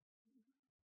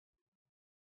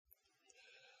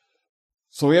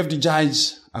 So we have to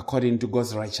judge according to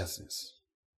God's righteousness.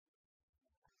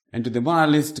 And to the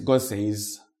moralist, God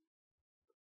says,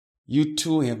 you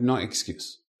too have no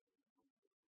excuse.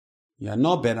 You are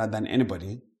no better than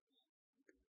anybody,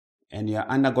 and you are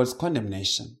under God's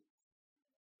condemnation.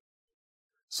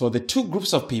 So the two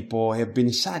groups of people have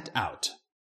been shut out.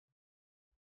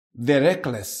 The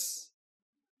reckless,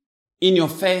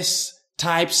 in-your-face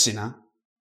type sinner,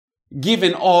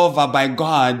 given over by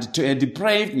God to a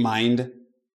depraved mind,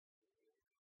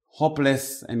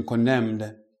 hopeless and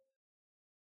condemned.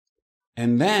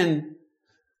 And then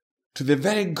to the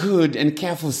very good and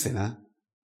careful sinner,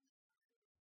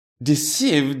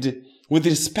 deceived with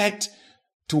respect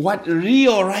to what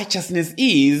real righteousness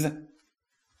is.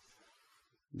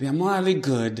 They are morally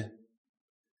good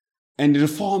and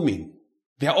reforming.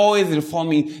 They are always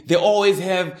reforming. They always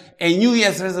have a New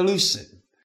Year's resolution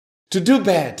to do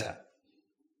better.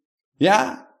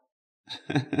 Yeah?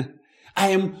 I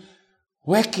am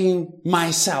working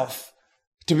myself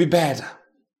to be better.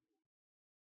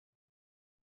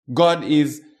 God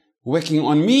is working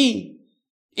on me.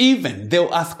 Even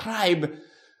they'll ascribe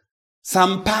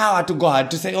some power to God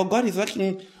to say, oh, God is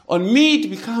working on me to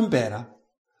become better.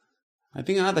 I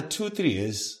think another 2-3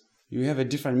 years, you have a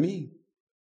different me.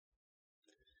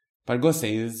 But God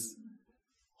says,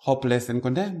 hopeless and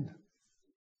condemned.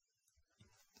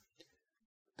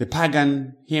 The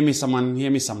pagan, hear me someone.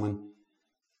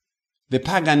 The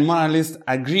pagan moralist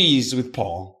agrees with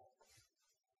Paul,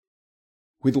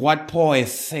 with what Paul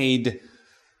has said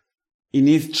in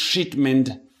his treatment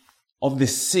of the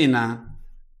sinner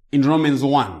in Romans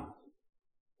 1.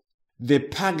 The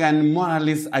pagan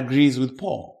moralist agrees with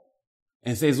Paul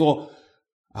and says, oh,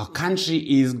 our country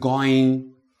is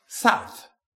going south.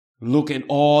 Look at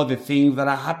all the things that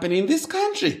are happening in this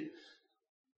country.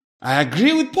 I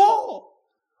agree with Paul.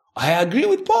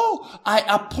 I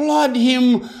applaud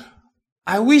him.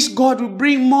 I wish God would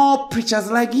bring more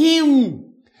preachers like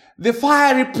him. The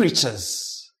fiery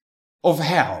preachers of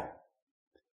hell.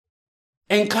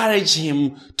 Encourage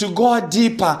him to go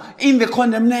deeper in the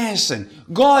condemnation.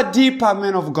 Go deeper,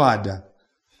 men of God.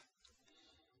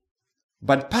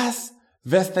 But past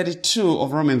verse 32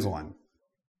 of Romans 1,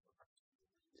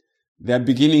 they are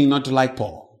beginning not to like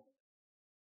Paul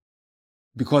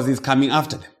because he's coming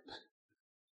after them.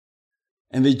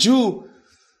 And the Jew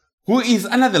who is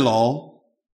under the law,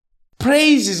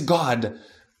 praises God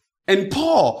and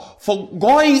Paul for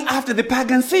going after the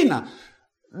pagan sinner.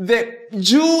 The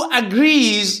Jew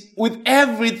agrees with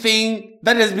everything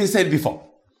that has been said before.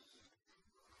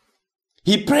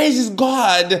 He praises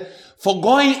God for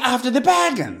going after the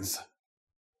pagans.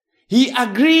 He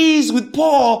agrees with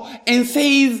Paul and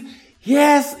says,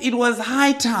 yes, it was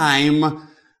high time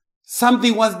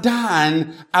something was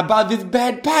done about these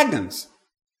bad pagans.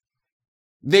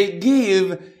 They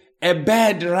give a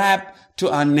bad rap to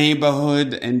our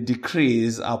neighborhood and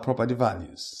decrease our property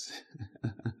values.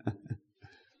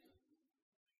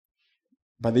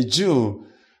 But the Jew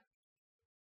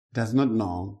does not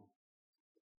know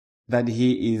that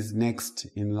he is next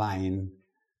in line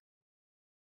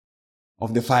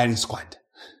of the firing squad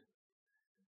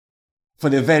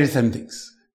for the very same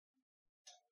things.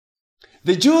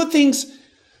 The Jew thinks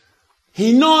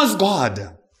he knows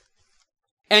God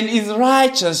and is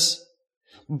righteous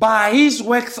by his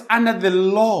works under the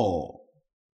law.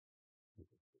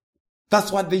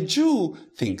 That's what the Jew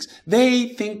thinks. They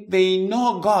think they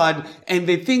know God and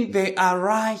they think they are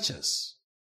righteous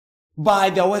by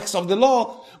the works of the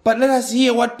law. But let us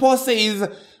hear what Paul says,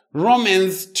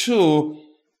 Romans 2,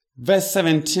 verse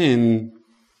 17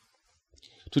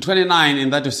 to 29,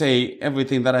 and that to say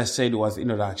everything that I said was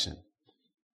introduction.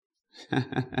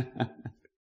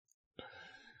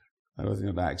 That was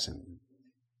introduction.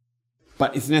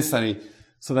 But it's necessary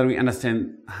so that we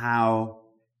understand how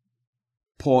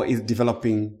Paul is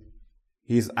developing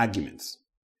his arguments.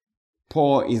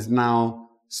 Paul is now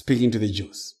speaking to the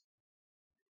Jews.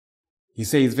 He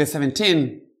says, verse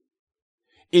 17,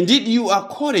 indeed you are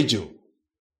called a Jew,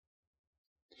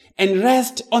 and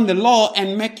rest on the law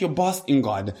and make your boast in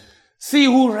God. See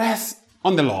who rests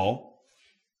on the law.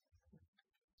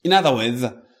 In other words,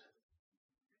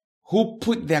 who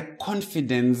put their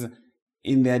confidence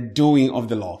in their doing of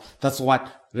the law. That's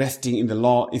what resting in the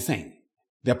law is saying.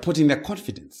 They're putting their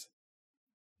confidence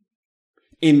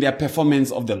in their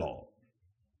performance of the law.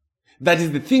 That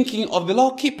is the thinking of the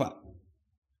law keeper.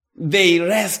 They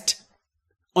rest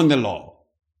on the law.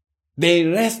 They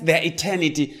rest their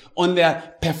eternity on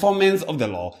their performance of the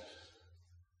law.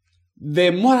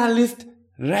 The moralist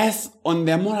rests on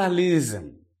their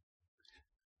moralism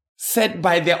set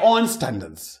by their own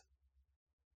standards.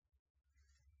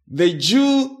 The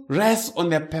Jew rests on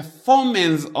their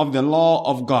performance of the law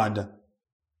of God,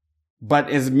 but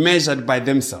as measured by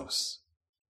themselves.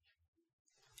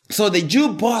 So the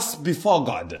Jew boasts before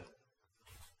God.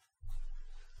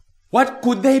 What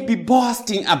could they be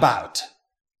boasting about?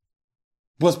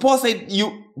 Because Paul said,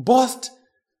 you boast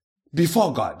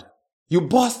before God. You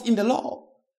boast in the law.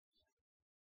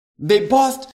 They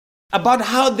boast about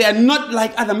how they are not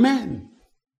like other men.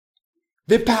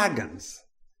 The pagans.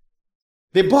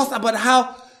 They boast about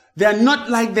how they are not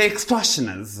like the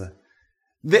extortioners,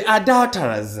 the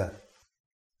adulterers,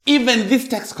 even this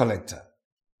tax collector.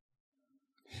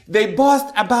 They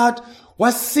boast about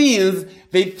what sins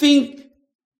they think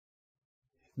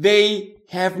they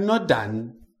have not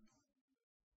done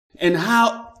and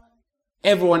how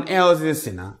everyone else is a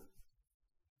sinner,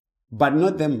 but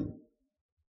not them.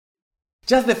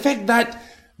 Just the fact that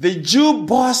the Jew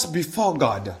boasts before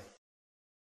God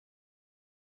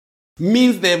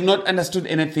means they have not understood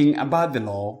anything about the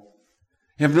law,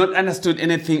 have not understood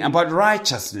anything about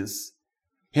righteousness,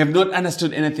 have not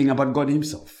understood anything about God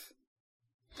himself.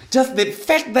 Just the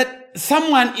fact that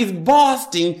someone is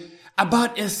boasting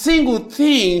about a single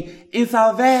thing in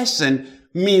salvation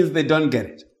means they don't get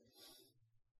it.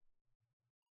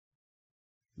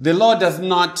 The law does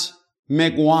not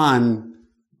make one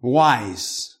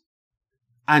wise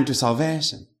unto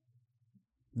salvation.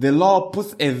 The law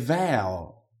puts a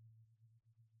veil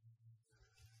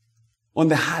on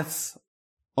the hearts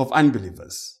of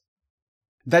unbelievers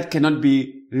that cannot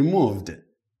be removed.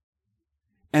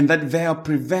 And that veil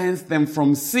prevents them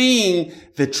from seeing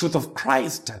the truth of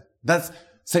Christ. That's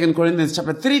 2 Corinthians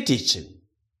chapter 3 teaching.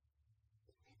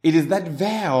 It is that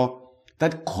veil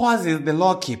that causes the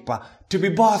lawkeeper to be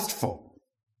boastful.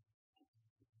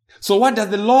 So what does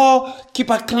the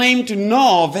lawkeeper claim to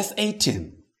know? Verse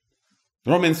 18.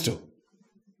 Romans 2.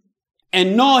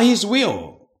 And know his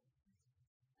will,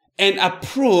 and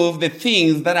approve the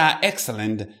things that are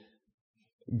excellent,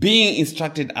 being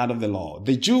instructed out of the law.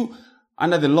 The Jew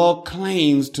under the law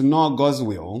claims to know God's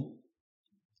will.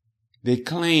 They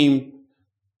claim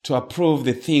to approve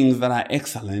the things that are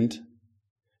excellent,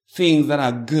 things that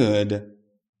are good.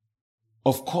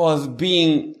 Of course,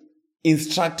 being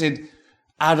instructed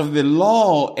out of the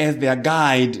law as their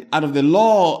guide, out of the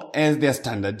law as their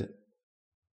standard,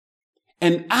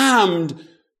 and armed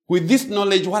With this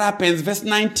knowledge, what happens? Verse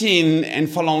 19 and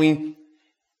following.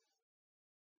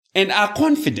 And are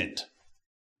confident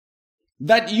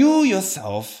that you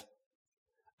yourself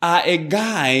are a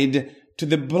guide to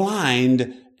the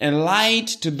blind, a light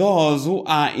to those who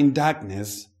are in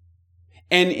darkness,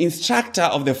 an instructor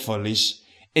of the foolish,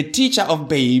 a teacher of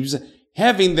babes,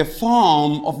 having the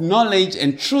form of knowledge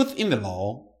and truth in the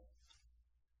law.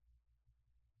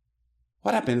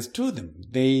 What happens to them?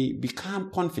 They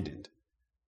become confident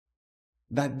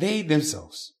that they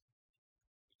themselves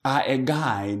are a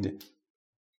guide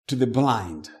to the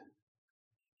blind,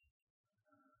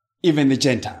 even the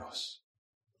Gentiles.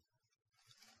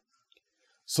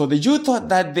 So the Jew thought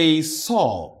that they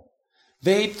saw,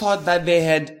 they thought that they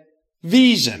had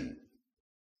vision,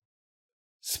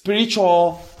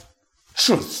 spiritual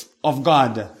truth of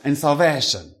God and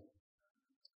salvation.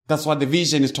 That's what the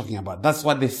vision is talking about. That's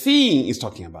what the seeing is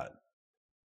talking about.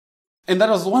 And that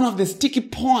was one of the sticky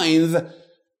points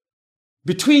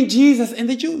between Jesus and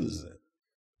the Jews.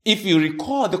 If you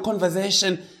recall the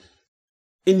conversation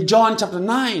in John chapter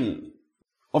 9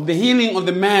 of the healing of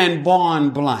the man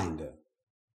born blind.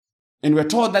 And we're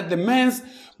told that the man's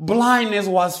blindness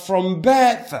was from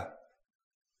birth.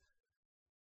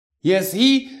 Yes,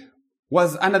 he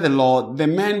was under the law. The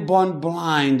man born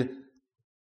blind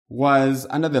was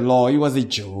under the law. He was a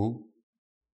Jew.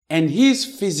 And his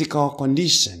physical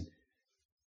condition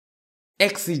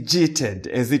exegeted,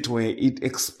 as it were, it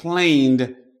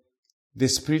explained the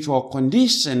spiritual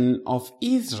condition of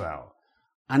Israel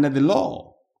under the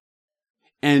law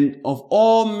and of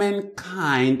all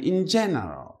mankind in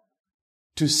general.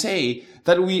 To say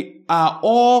that we are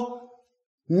all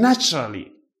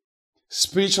naturally,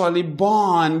 spiritually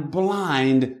born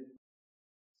blind,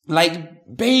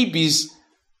 like babies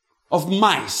of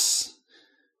mice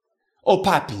or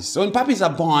puppies. So when puppies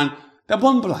are born, they're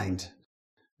born blind.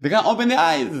 They can't open their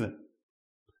eyes.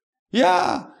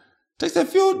 Yeah, it takes a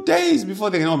few days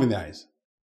before they can open their eyes.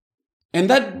 And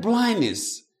that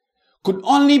blindness could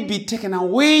only be taken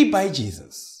away by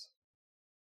Jesus.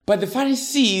 But the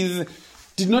Pharisees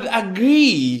did not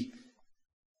agree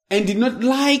and did not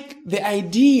like the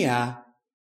idea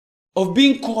of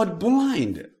being called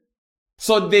blind.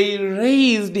 So they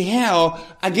raised hell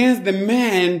against the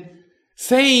man,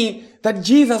 saying that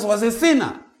Jesus was a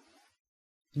sinner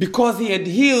because he had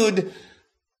healed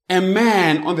a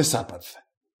man on the Sabbath.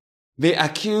 They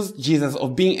accused Jesus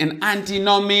of being an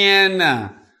antinomian,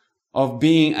 of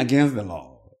being against the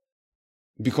law.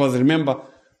 Because remember,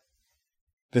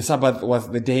 the Sabbath was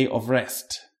the day of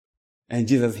rest. And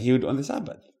Jesus healed on the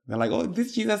Sabbath. They're like, oh,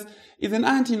 this Jesus is an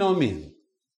antinomian.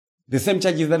 The same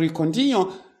charges that we continue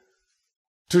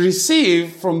to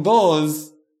receive from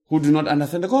those who do not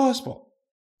understand the gospel.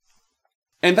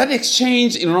 And that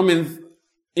exchange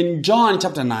in John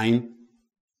chapter 9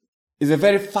 is a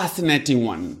very fascinating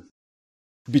one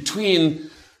between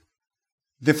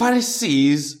the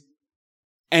Pharisees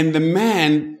and the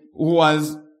man who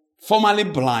was formerly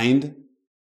blind,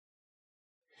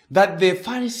 that the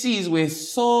Pharisees were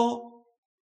so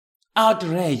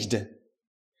outraged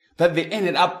that they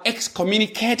ended up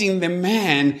excommunicating the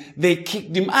man. They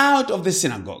kicked him out of the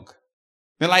synagogue.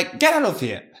 They're like, get out of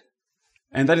here.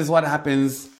 And that is what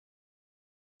happens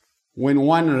when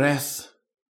one rests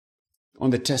on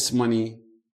the testimony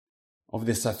of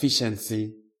the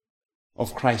sufficiency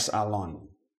of Christ alone.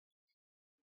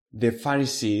 The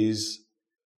Pharisees,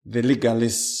 the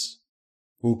legalists,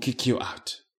 will kick you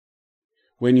out.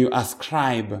 When you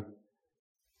ascribe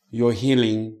your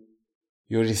healing,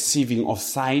 your receiving of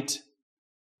sight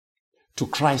to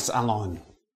Christ alone.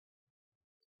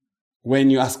 When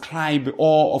you ascribe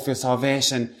all of your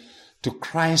salvation to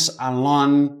Christ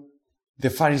alone, the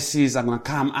Pharisees are going to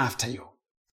come after you.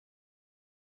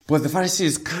 But the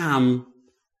Pharisees come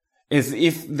as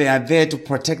if they are there to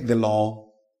protect the law,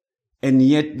 and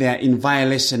yet they are in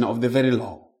violation of the very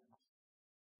law.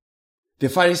 The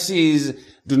Pharisees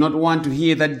do not want to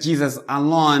hear that Jesus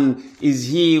alone is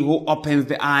he who opens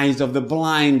the eyes of the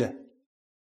blind.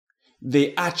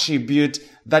 They attribute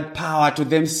that power to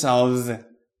themselves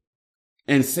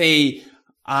and say,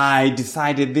 I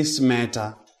decided this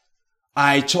matter.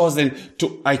 I chose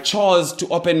to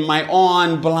open my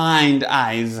own blind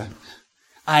eyes.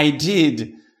 I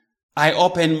did. I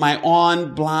opened my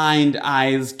own blind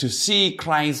eyes to see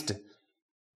Christ.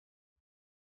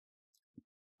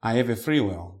 I have a free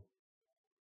will.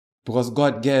 Because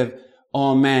God gave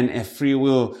all men a free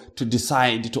will to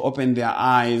decide to open their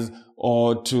eyes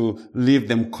or to leave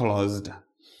them closed.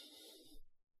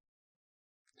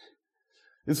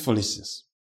 It's foolishness.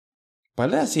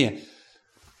 But let us hear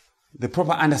the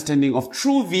proper understanding of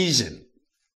true vision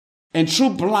and true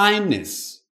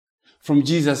blindness from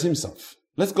Jesus himself.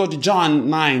 Let's go to John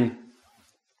 9.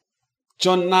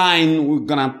 John 9, we're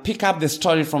going to pick up the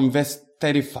story from verse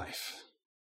 35.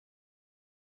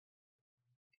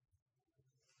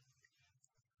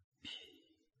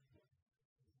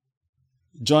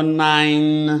 John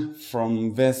 9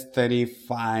 from verse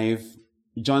 35,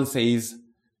 John says,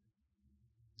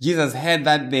 Jesus heard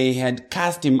that they had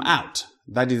cast him out,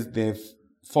 that is the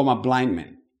former blind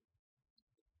man.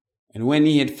 And when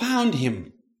he had found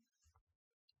him,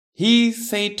 he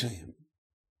said to him,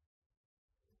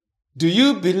 do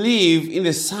you believe in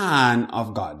the Son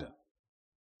of God?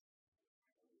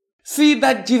 See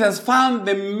that Jesus found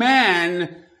the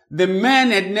man. The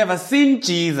man had never seen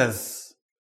Jesus.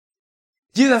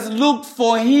 Jesus looked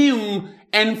for him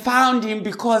and found him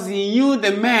because he knew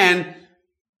the man.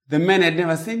 The man had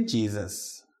never seen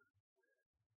Jesus.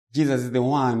 Jesus is the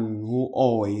one who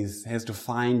always has to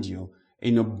find you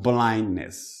in your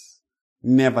blindness,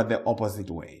 never the opposite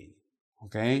way.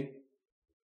 Okay?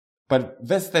 But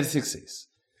verse 36 says,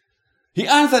 he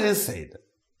answered and said,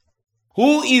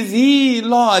 who is he,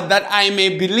 Lord, that I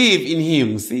may believe in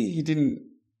him? See, he didn't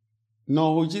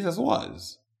know who Jesus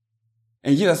was.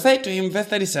 And Jesus said to him, verse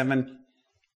 37,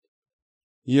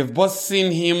 you have both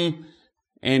seen him,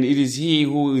 and it is he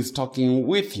who is talking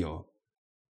with you.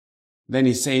 Then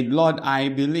he said, Lord, I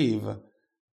believe.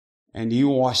 And he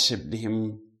worshipped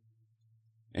him.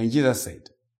 And Jesus said,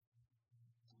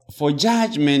 for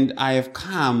judgment I have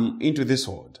come into this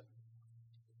world,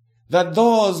 that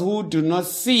those who do not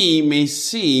see may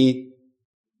see,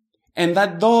 and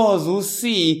that those who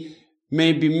see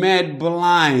may be made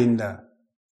blind.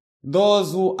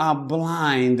 Those who are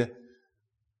blind,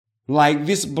 like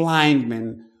this blind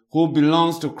man who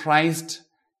belongs to Christ,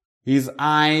 his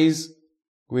eyes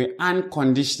were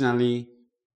unconditionally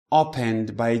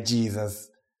opened by Jesus,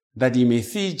 that he may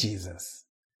see Jesus.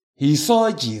 He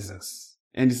saw Jesus.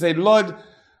 And he said, Lord,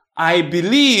 I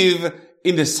believe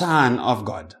in the Son of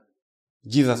God.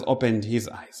 Jesus opened his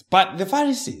eyes. But the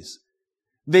Pharisees,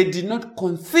 they did not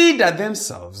consider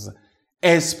themselves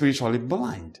as spiritually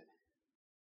blind.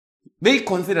 They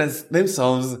considered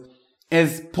themselves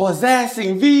as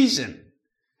possessing vision.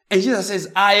 And Jesus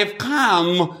says, I have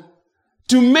come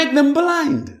to make them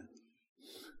blind.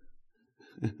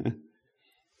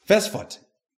 Verse 40.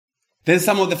 Then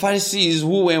some of the Pharisees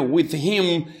who were with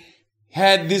him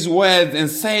heard these words and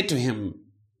said to him,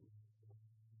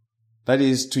 that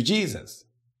is to Jesus,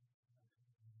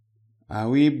 are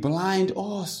we blind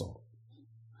also?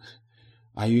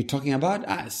 Are you talking about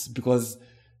us? Because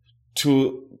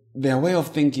to their way of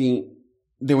thinking,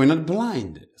 they were not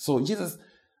blind. So Jesus,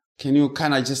 can you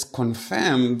kind of just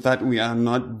confirm that we are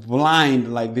not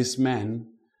blind like this man?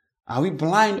 Are we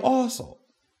blind also?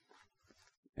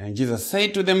 And Jesus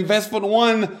said to them, verse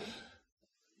 41,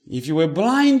 if you were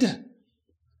blind,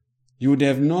 you would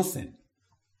have no sin.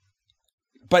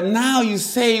 But now you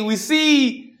say, we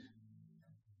see,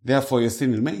 therefore your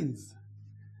sin remains.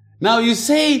 Now you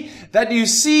say that you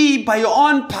see by your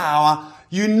own power,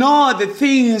 you know the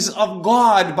things of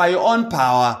God by your own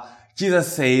power.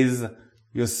 Jesus says,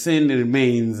 your sin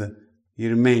remains, you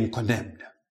remain condemned.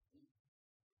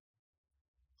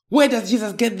 Where does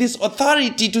Jesus get this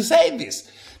authority to say this?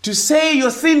 To say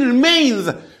your sin remains.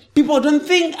 People don't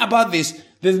think about this.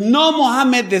 There's no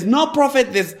Muhammad, there's no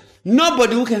prophet, there's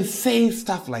nobody who can say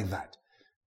stuff like that.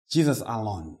 Jesus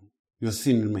alone. Your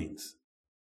sin remains.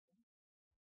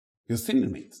 Your sin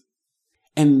remains.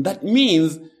 And that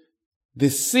means the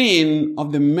sin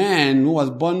of the man who was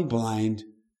born blind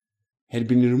had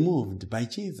been removed by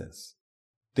Jesus.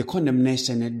 The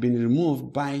condemnation had been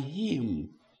removed by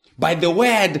him. By the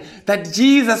word that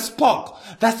Jesus spoke.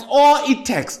 That's all it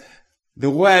takes. The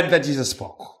word that Jesus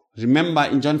spoke. Remember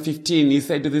in John 15, he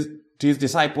said to his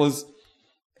disciples,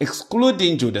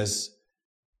 excluding Judas,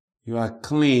 you are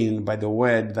clean by the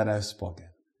word that I've spoken.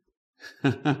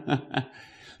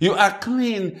 You are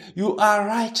clean, you are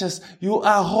righteous, you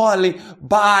are holy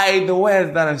by the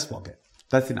word that I've spoken.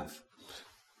 That's enough.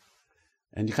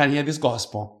 And you can't hear this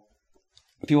gospel.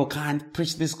 People can't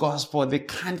preach this gospel. They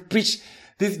can't preach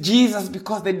this Jesus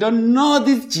because they don't know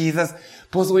this Jesus.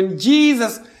 Because when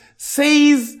Jesus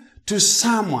says to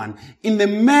someone in the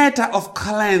matter of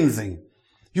cleansing,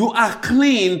 you are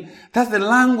clean, that's the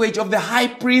language of the high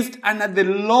priest, and at the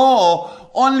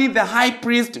law, only the high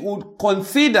priest would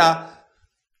consider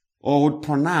or would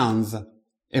pronounce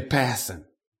a person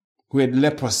who had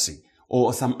leprosy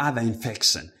or some other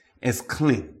infection as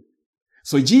clean.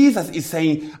 So Jesus is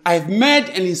saying, I've made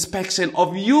an inspection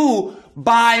of you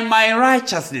by my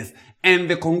righteousness. And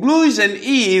the conclusion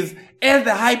is, as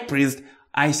the high priest,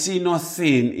 I see no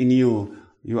sin in you.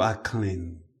 You are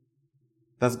clean.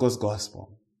 That's God's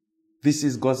gospel. This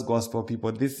is God's gospel,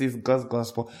 people. This is God's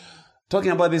gospel.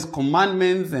 Talking about these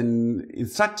commandments and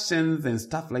instructions and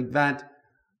stuff like that,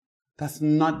 that's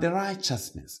not the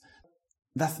righteousness.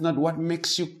 That's not what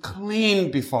makes you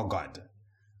clean before God.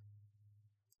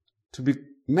 To be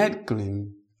made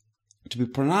clean, to be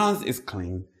pronounced as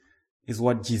clean, is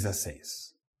what Jesus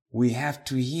says. We have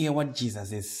to hear what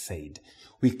Jesus has said.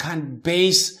 We can't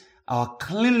base our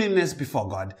cleanliness before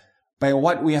God by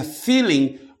what we are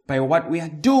feeling, by what we are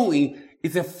doing.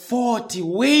 It's a faulty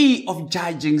way of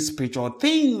judging spiritual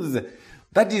things.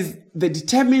 That is the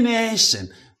determination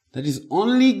that is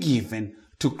only given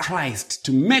to Christ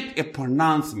to make a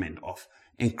pronouncement of.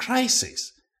 And Christ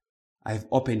says, I've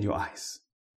opened your eyes.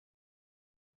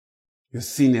 Your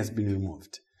sin has been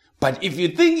removed. But if you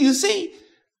think you see,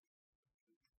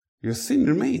 your sin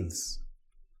remains.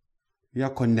 You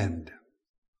are condemned.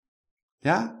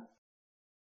 Yeah?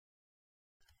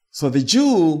 So the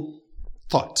Jew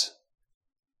thought,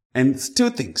 and still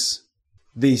thinks,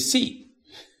 they see.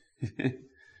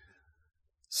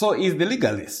 So is the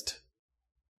legalist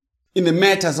in the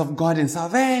matters of God and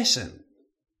salvation.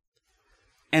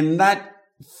 And that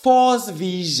false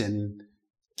vision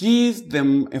gives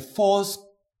them a false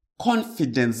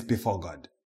confidence before God.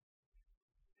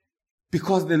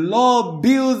 Because the law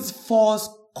builds false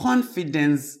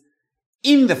confidence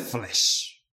in the flesh.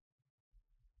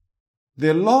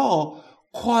 The law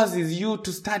causes you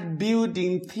to start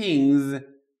building things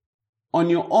on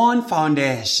your own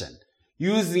foundation,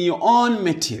 using your own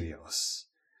materials.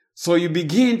 So you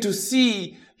begin to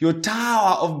see your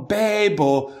Tower of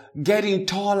Babel getting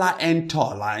taller and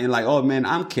taller. And you're like, oh man,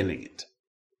 I'm killing it.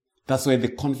 That's where the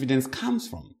confidence comes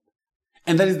from.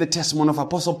 And that is the testimony of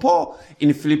Apostle Paul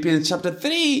in Philippians chapter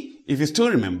 3, if you still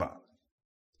remember.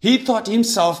 He thought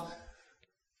himself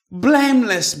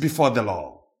blameless before the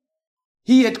law.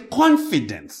 He had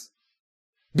confidence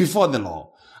before the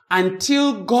law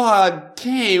until God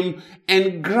came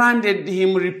and granted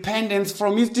him repentance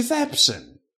from his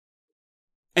deception.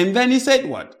 And then he said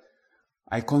what?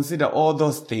 I consider all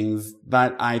those things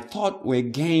that I thought were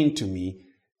gain to me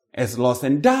as loss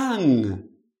and dung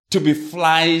to be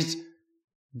flushed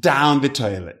down the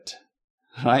toilet.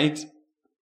 Right?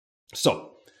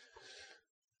 So,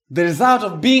 the result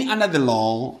of being under the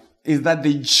law is that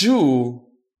the Jew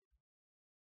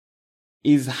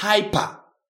is hyper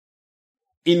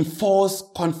in false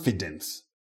confidence,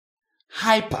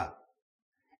 hyper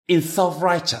in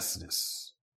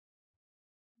self-righteousness.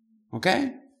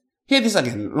 Okay? Hear this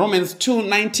again. Romans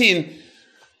 2:19.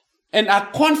 And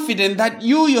are confident that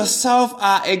you yourself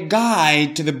are a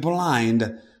guide to the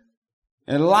blind,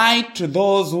 a light to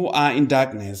those who are in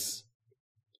darkness,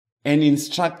 an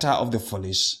instructor of the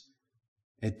foolish,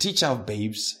 a teacher of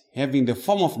babes, having the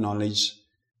form of knowledge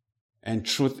and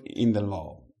truth in the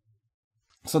law.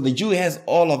 So the Jew has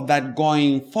all of that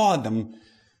going for them.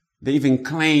 They even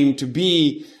claim to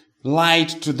be light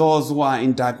to those who are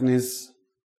in darkness,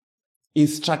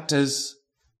 instructors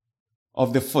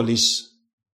of the foolish,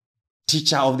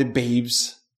 teacher of the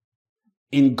babes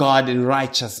in God and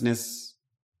righteousness,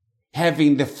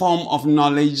 having the form of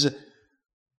knowledge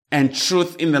and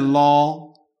truth in the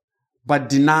law, but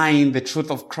denying the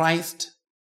truth of Christ.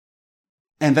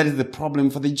 And that is the problem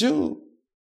for the Jew.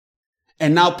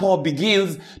 And now Paul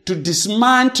begins to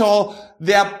dismantle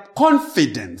their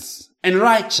confidence and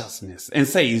righteousness and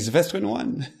says, verse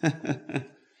 21,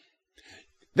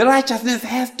 the righteousness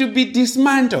has to be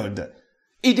dismantled.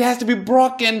 It has to be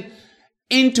broken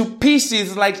into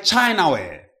pieces like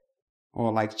chinaware,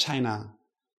 or like china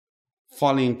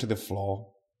falling to the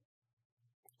floor,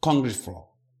 concrete floor.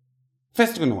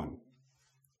 Verse 21.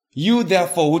 You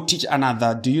therefore who teach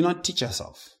another, do you not teach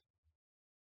yourself?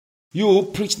 You who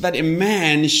preach that a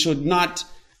man should not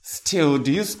steal,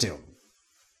 do you steal?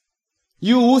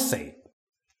 You who say,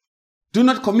 do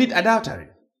not commit adultery,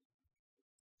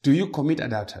 do you commit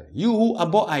adultery? You who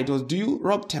abhor idols, do you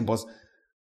rob temples?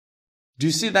 Do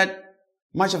you see that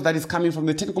much of that is coming from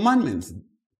the Ten Commandments?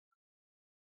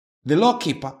 The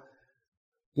lawkeeper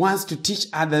wants to teach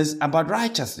others about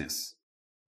righteousness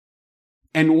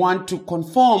and want to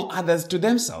conform others to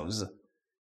themselves.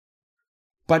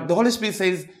 But the Holy Spirit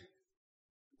says,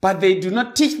 but they do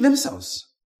not teach themselves.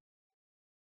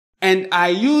 And I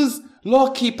use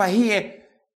lawkeeper here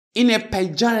in a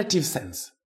pejorative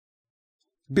sense,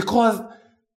 because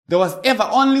there was ever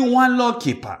only one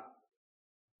lawkeeper.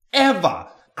 Ever.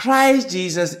 Christ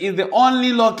Jesus is the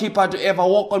only lawkeeper to ever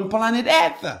walk on planet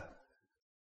Earth.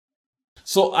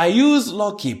 So I use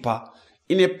lawkeeper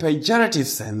in a pejorative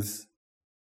sense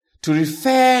to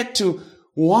refer to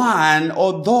one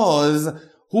or those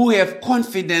who have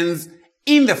confidence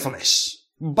in the flesh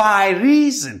by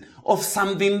reason of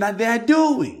something that they are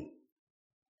doing.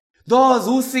 Those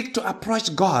who seek to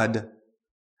approach God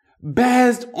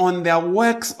based on their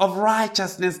works of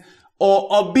righteousness or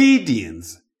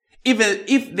obedience, even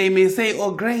if they may say,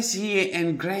 oh, grace here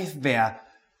and grace there,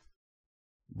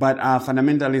 but are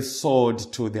fundamentally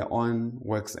sold to their own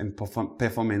works and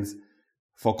performance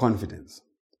for confidence.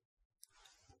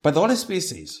 But the Holy Spirit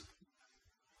says,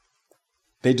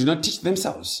 they do not teach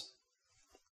themselves.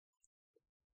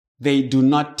 They do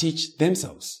not teach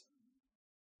themselves.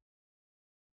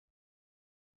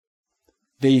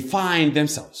 They find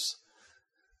themselves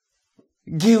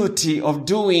guilty of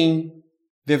doing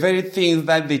the very things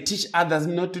that they teach others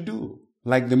not to do,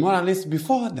 like the moralists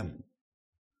before them.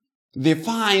 They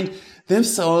find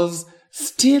themselves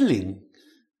stealing,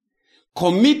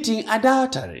 committing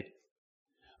adultery,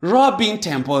 robbing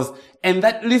temples, and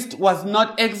that list was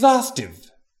not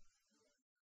exhaustive.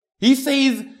 He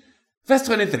says, verse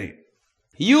 23,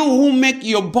 you who make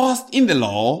your boast in the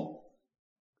law,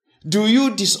 do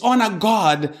you dishonor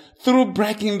God through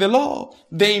breaking the law?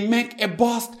 They make a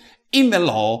boast in the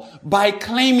law by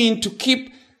claiming to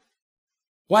keep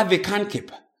what they can't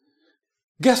keep.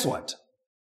 Guess what?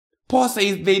 Paul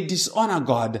says they dishonor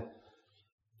God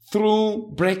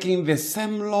through breaking the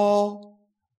same law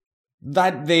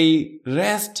that they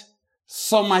rest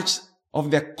so much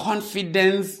of their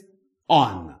confidence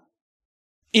on.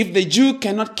 If the Jew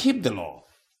cannot keep the law,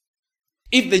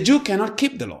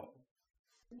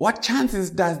 what chances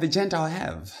does the Gentile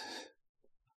have?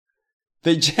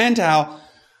 The Gentile,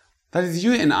 that is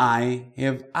you and I,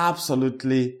 have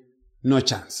absolutely no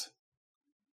chance.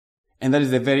 And that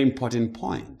is a very important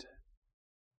point.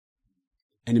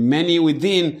 And many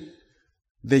within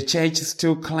the church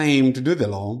still claim to do the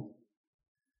law.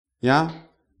 Yeah?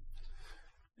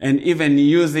 And even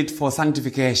use it for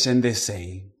sanctification, they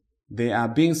say. They are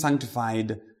being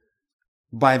sanctified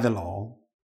by the law.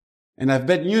 And I've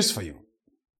bad news for you.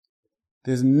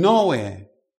 There's nowhere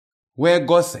where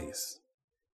God says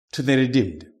to the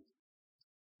redeemed,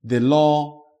 the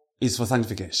law is for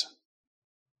sanctification.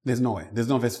 There's nowhere. There's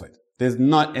no verse for it. There's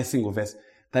not a single verse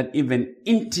that even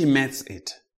intimates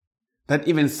it, that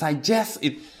even suggests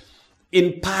it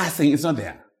in passing. It's not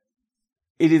there.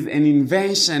 It is an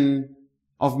invention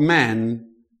of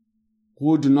men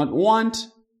who do not want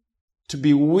to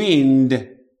be weaned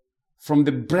from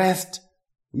the breast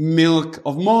milk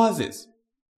of Moses.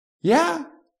 Yeah.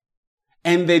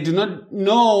 And they do not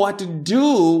know what to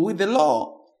do with the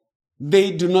law.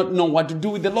 They do not know what to do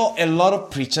with the law. A lot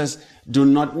of preachers do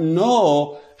not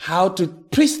know how to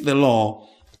preach the law,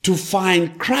 to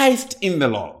find Christ in the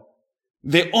law.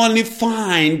 They only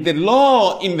find the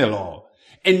law in the law.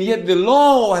 And yet the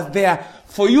law was there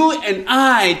for you and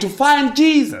I to find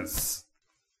Jesus.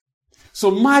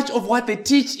 So much of what they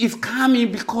teach is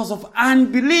coming because of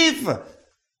unbelief,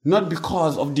 not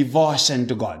because of devotion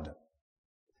to God.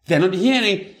 They're not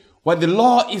hearing what the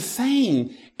law is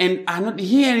saying and are not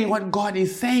hearing what God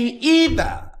is saying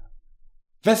either.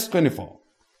 Verse 24.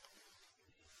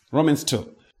 Romans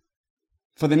 2.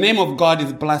 For the name of God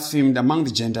is blasphemed among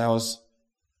the Gentiles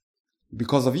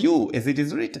because of you, as it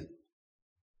is written.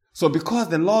 So because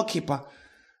the lawkeeper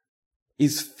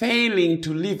is failing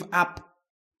to live up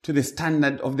to the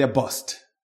standard of their boast,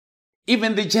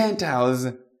 even the Gentiles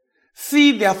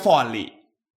see their folly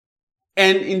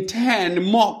and in turn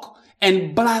mock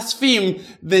and blaspheme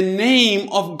the name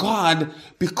of God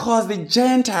because the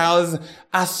Gentiles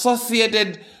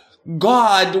associated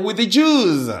God with the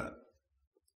Jews,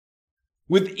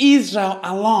 with Israel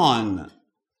alone.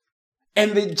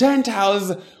 And the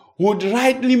Gentiles would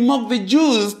rightly mock the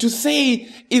Jews to say,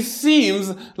 it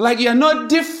seems like you're not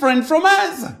different from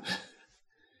us.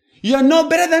 You're no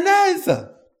better than us.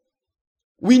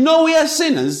 We know we are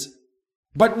sinners,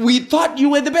 but we thought you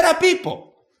were the better people.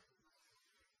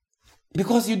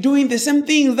 Because you're doing the same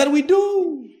things that we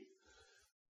do.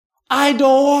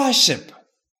 Idol worship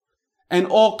and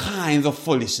all kinds of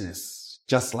foolishness,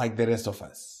 just like the rest of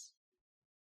us.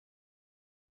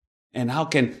 And how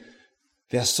can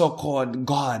their so-called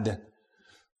God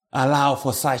allow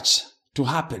for such to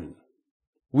happen?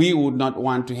 We would not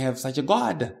want to have such a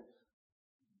God.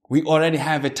 We already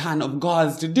have a ton of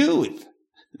gods to deal with.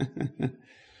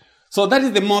 So that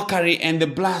is the mockery and the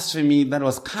blasphemy that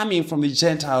was coming from the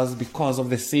Gentiles because of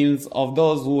the sins of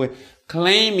those who were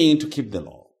claiming to keep the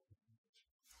law.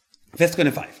 Verse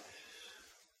 25.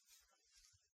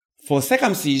 For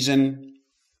circumcision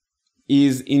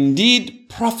is indeed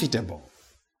profitable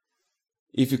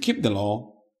if you keep the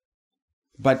law,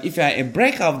 but if you are a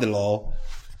breaker of the law,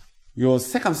 your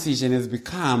circumcision has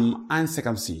become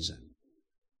uncircumcision.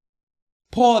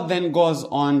 Paul then goes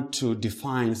on to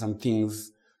define some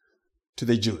things to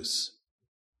the Jews,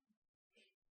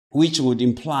 which would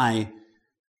imply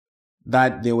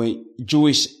that there were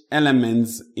Jewish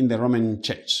elements in the Roman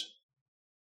church.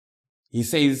 He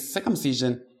says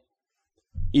circumcision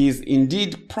is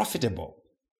indeed profitable,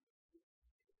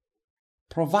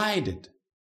 provided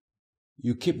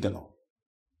you keep the law.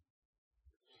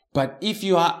 But if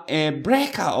you are a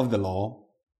breaker of the law,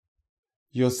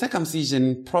 your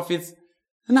circumcision profits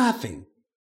nothing.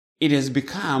 It has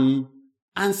become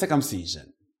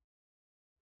uncircumcision.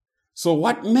 So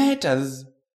what matters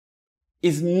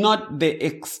is not the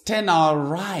external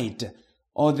rite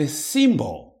or the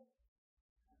symbol,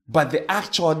 but the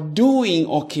actual doing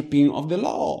or keeping of the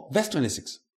law. Verse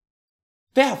 26.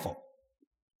 Therefore,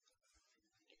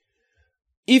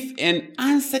 if an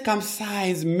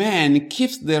uncircumcised man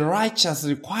keeps the righteous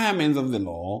requirements of the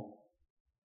law,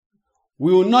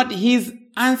 will not his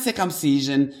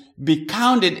uncircumcision be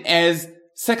counted as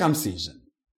circumcision?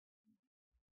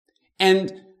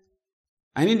 And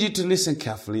I need you to listen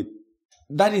carefully.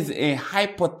 That is a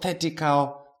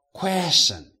hypothetical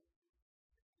question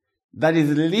that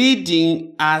is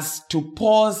leading us to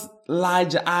Paul's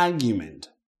large argument.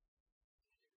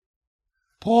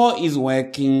 Paul is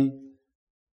working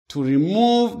to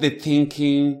remove the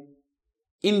thinking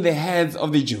in the heads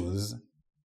of the Jews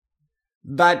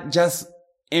that just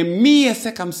a mere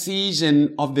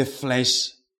circumcision of the flesh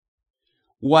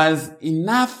was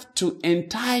enough to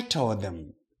entitle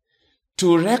them,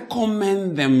 to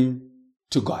recommend them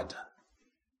to God.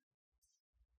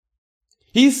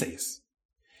 He says,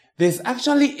 there's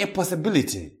actually a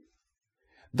possibility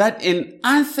that an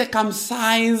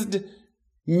uncircumcised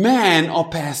man or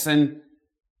person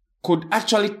could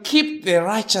actually keep the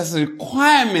righteous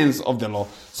requirements of the law.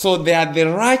 So there are the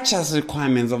righteous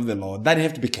requirements of the law that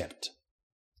have to be kept.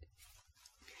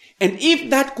 And if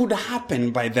that could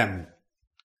happen by them,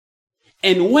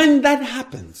 and when that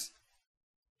happens,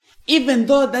 even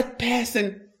though that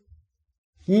person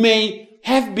may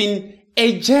have been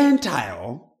a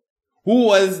Gentile who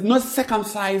was not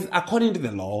circumcised according to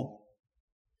the law,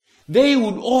 they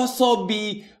would also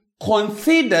be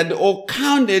considered or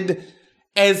counted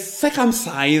as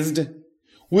circumcised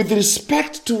with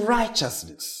respect to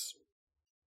righteousness.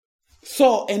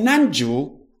 So a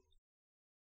non-Jew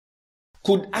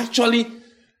could actually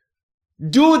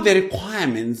do the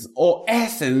requirements or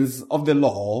essence of the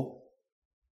law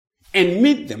and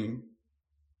meet them,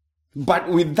 but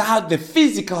without the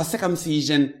physical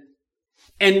circumcision,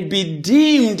 and be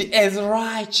deemed as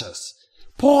righteous.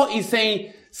 Paul is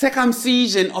saying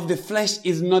circumcision of the flesh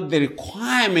is not the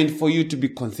requirement for you to be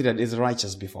considered as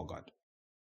righteous before God.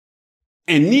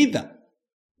 And neither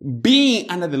being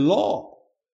under the law,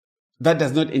 that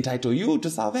does not entitle you to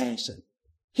salvation.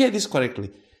 Hear this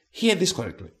correctly. Hear this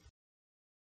correctly.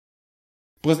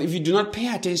 Because if you do not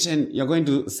pay attention, you're going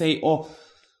to say, oh,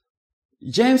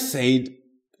 James said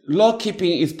law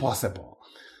keeping is possible.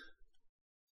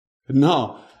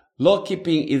 No, law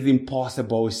keeping is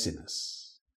impossible with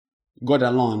sinners. God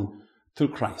alone, through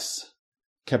Christ,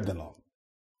 kept the law.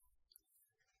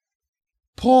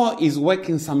 Paul is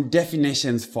working some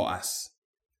definitions for us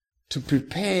to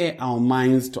prepare our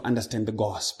minds to understand the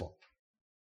gospel.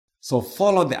 So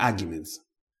follow the arguments.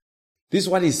 This is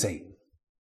what he's saying.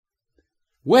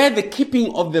 Where the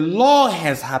keeping of the law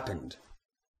has happened,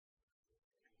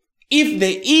 if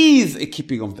there is a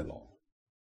keeping of the law,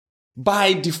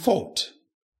 by default,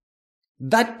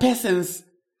 that person's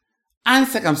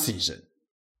uncircumcision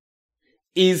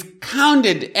is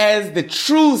counted as the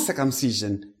true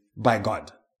circumcision by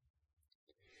God.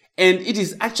 And it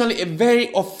is actually a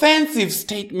very offensive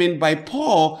statement by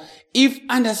Paul if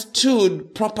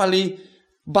understood properly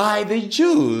by the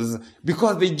Jews,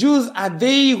 because the Jews are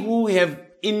they who have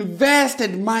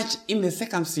invested much in the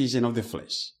circumcision of the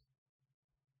flesh.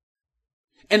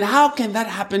 And how can that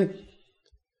happen?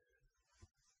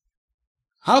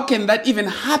 How can that even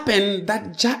happen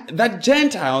that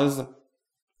Gentiles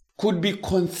could be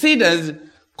considered,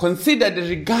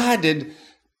 regarded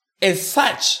as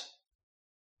such,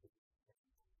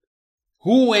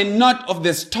 who were not of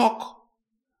the stock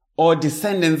or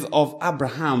descendants of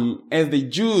Abraham as the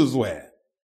Jews were,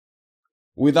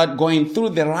 without going through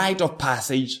the rite of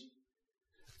passage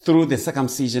through the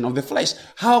circumcision of the flesh?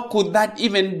 How could that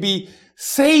even be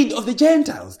said of the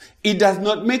Gentiles? It does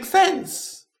not make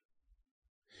sense.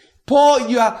 Paul,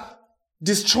 you are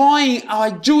destroying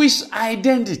our Jewish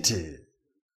identity.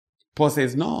 Paul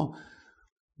says, no,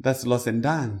 that's lost and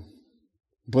done.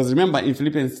 Because remember in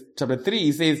Philippians chapter 3,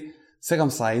 he says,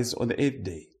 circumcised on the 8th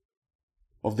day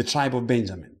of the tribe of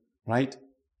Benjamin, right?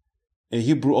 A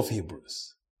Hebrew of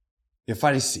Hebrews, a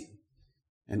Pharisee,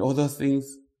 and all those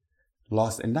things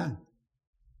lost and done.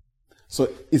 So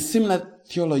it's similar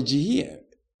theology here.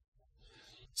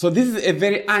 So this is a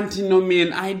very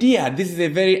antinomian idea. This is a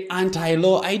very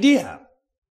anti-law idea.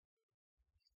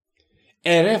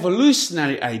 A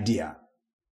revolutionary idea.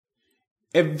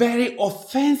 A very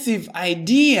offensive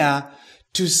idea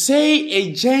to say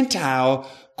a Gentile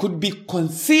could be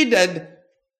considered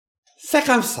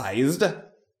circumcised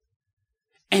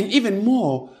and even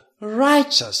more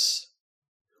righteous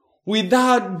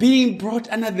without being brought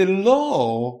under the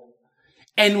law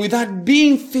and without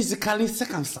being physically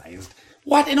circumcised.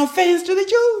 What an offense to the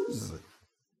Jews!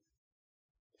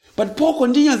 But Paul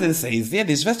continues and says, here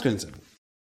this verse 27,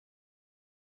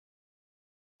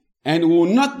 and will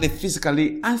not the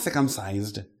physically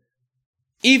uncircumcised,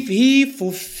 if he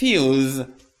fulfills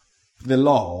the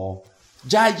law,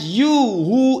 judge you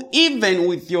who even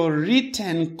with your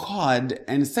written code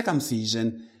and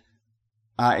circumcision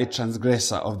are a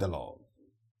transgressor of the law.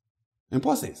 And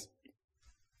Paul says,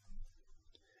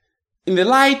 in the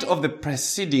light of the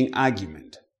preceding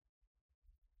argument,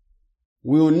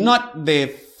 will not the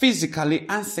physically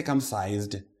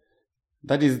uncircumcised,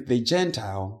 that is the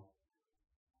Gentile,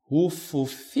 who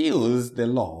fulfills the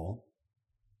law,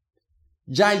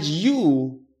 judge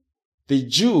you, the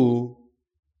Jew,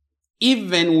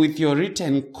 even with your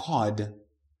written code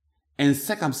and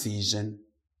circumcision,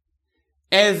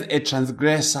 as a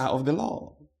transgressor of the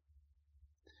law?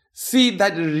 See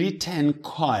that written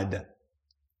code.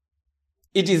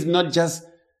 It is not just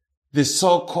the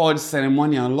so-called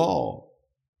ceremonial law,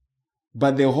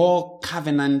 but the whole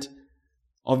covenant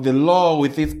of the law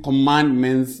with its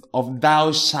commandments of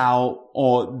thou shalt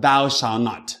or thou shalt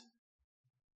not.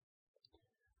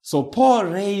 So Paul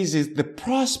raises the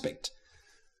prospect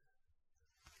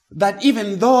that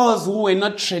even those who were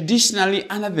not traditionally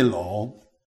under the law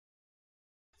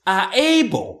are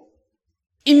able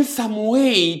in some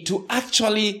way to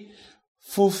actually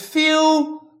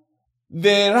fulfill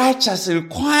the righteous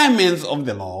requirements of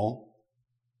the law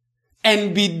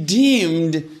and be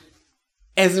deemed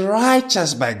as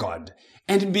righteous by God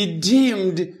and be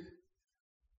deemed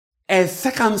as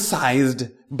circumcised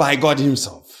by God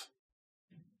himself.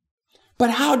 But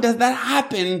how does that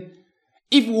happen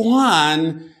if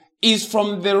one is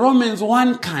from the Romans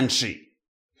 1 country?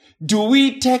 Do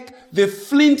we take the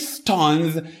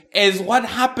flintstones as what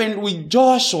happened with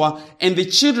Joshua and the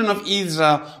children of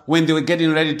Israel when they were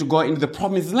getting ready to go into the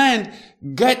promised land?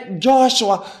 Get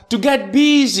Joshua to get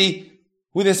busy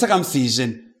with the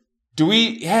circumcision. Do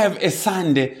we have a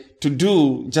Sunday to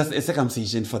do just a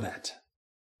circumcision for that?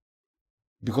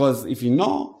 Because if you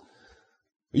know,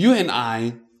 you and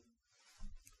I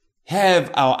have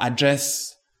our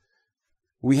address,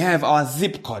 we have our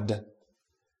zip code,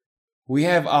 we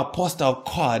have our postal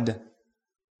code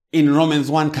in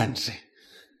Romans 1 country.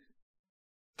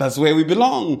 That's where we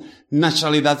belong.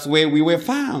 Naturally, that's where we were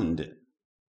found.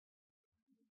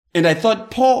 And I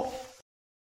thought Paul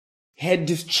had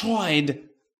destroyed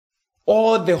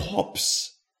all the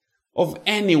hopes of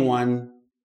anyone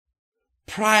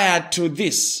prior to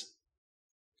this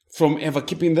from ever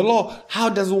keeping the law. How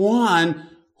does one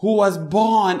who was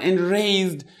born and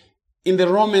raised in the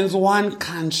Romans 1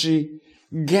 country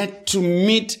get to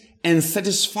meet and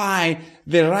satisfy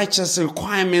the righteous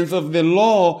requirements of the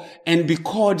law and be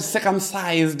called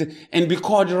circumcised and be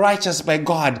called righteous by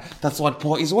God? That's what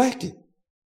Paul is working.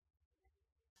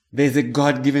 There's a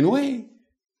God-given way.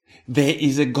 There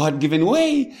is a God-given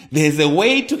way. There's a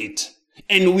way to it.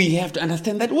 And we have to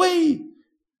understand that way.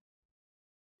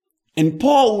 And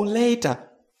Paul will later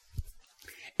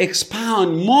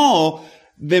expound more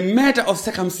the matter of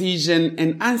circumcision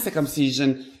and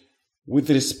uncircumcision with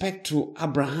respect to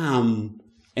Abraham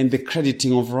and the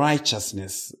crediting of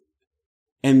righteousness.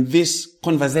 And this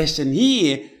conversation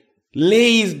here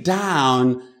lays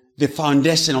down the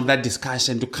foundation of that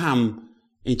discussion to come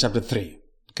in chapter 3.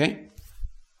 Okay?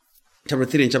 Chapter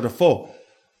 3 and chapter 4.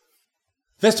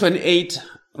 Verse 28,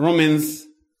 Romans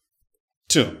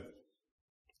 2.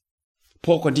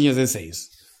 Paul continues and says,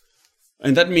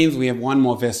 and that means we have one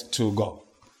more verse to go.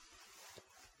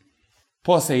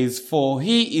 Paul says, for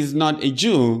he is not a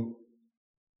Jew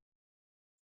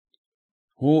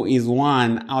who is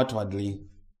one outwardly,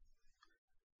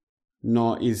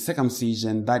 nor is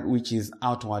circumcision that which is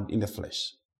outward in the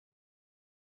flesh.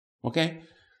 Okay?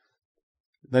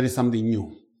 That is something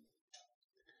new.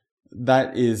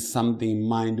 That is something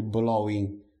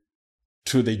mind-blowing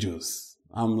to the Jews.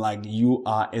 I'm like, you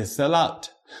are a sellout.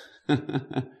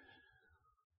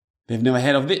 They've never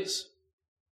heard of this.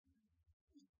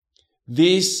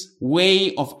 This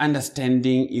way of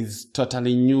understanding is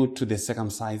totally new to the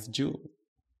circumcised Jew.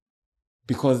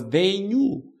 because they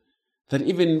knew that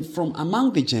even from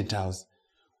among the Gentiles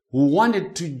who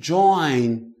wanted to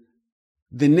join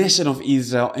the nation of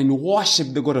Israel and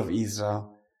worship the God of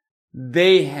Israel,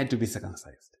 they had to be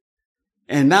circumcised.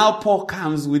 And now Paul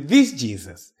comes with this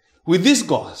Jesus, with this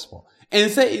gospel,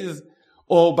 and says,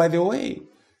 oh, by the way,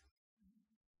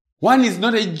 one is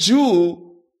not a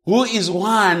Jew who is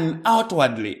one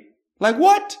outwardly. Like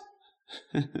what?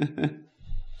 And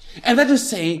that is to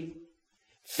say,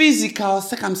 physical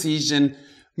circumcision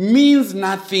means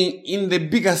nothing in the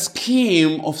bigger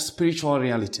scheme of spiritual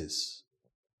realities.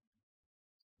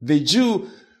 The Jew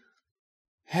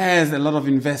has a lot of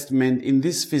investment in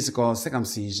this physical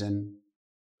circumcision,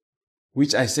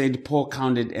 which I said Paul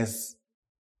counted as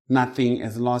nothing,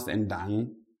 as lost and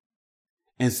done,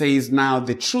 and says now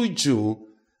the true Jew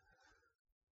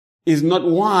is not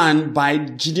one by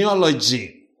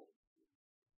genealogy,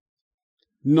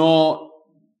 nor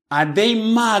are they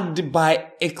marked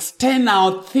by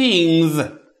external things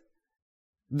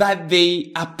that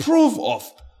they approve of,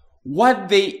 what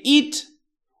they eat,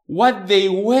 what they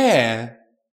wear,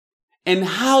 and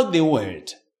how they wear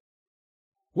it.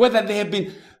 Whether they have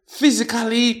been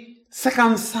physically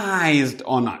circumcised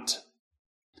or not.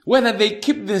 Whether they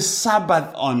keep the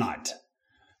Sabbath or not.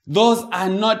 Those are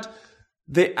not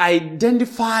the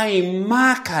identifying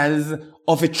markers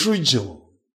of a true Jew.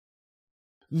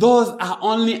 Those are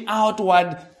only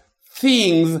outward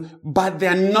things, but they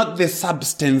are not the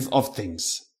substance of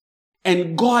things.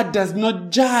 And God does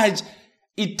not judge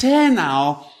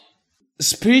eternal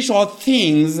spiritual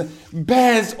things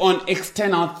based on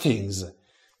external things.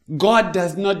 God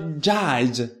does not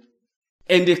judge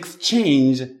and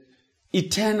exchange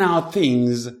eternal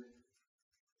things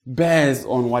based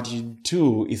on what you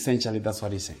do. Essentially, that's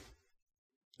what he's saying.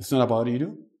 It's not about what you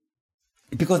do.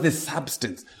 Because the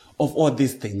substance of all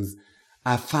these things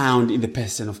are found in the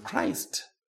person of Christ.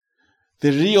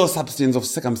 The real substance of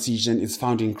circumcision is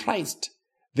found in Christ.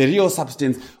 The real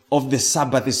substance of the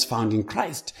Sabbath is found in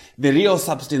Christ. The real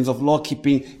substance of law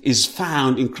keeping is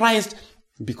found in Christ,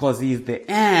 because he is the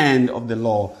end of the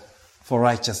law for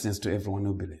righteousness to everyone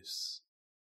who believes.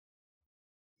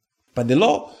 But the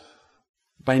law,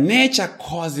 by nature,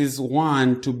 causes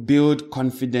one to build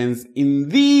confidence in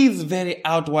these very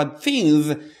outward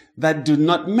things that do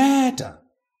not matter,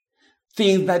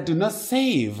 things that do not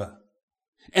save.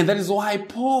 And that is why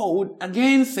Paul would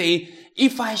again say,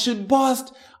 if I should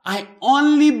boast, I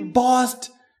only boast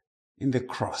in the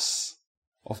cross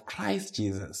of Christ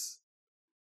Jesus,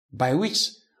 by which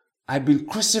I've been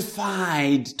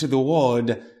crucified to the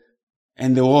world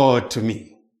and the world to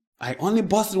me. I only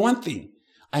boast in one thing.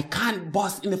 I can't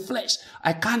boast in the flesh.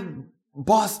 I can't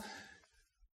boast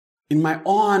in my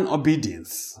own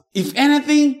obedience. If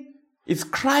anything, it's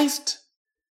Christ,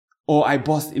 or I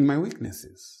boast in my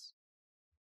weaknesses.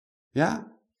 Yeah?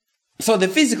 So the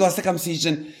physical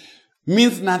circumcision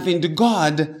means nothing to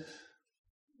God.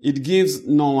 It gives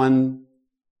no one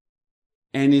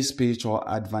any spiritual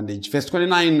advantage. Verse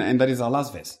 29, and that is our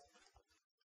last verse.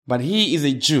 But he is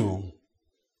a Jew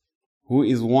who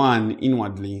is one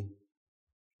inwardly,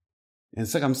 and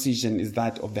circumcision is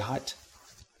that of the heart,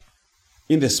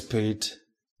 in the spirit,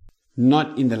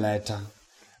 not in the letter.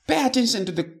 Pay attention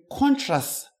to the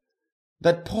contrast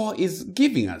that Paul is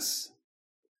giving us.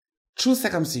 True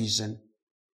circumcision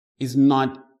is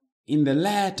not in the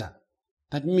letter.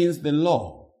 That means the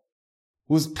law,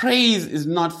 whose praise is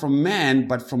not from man,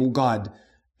 but from God.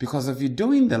 Because if you're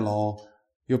doing the law,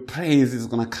 your praise is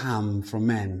going to come from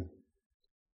man,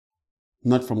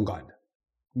 not from God.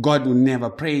 God will never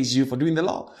praise you for doing the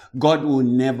law. God will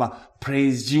never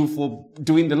praise you for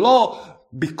doing the law,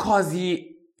 because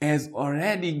he has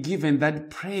already given that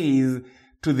praise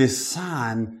to the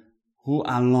Son who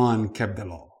alone kept the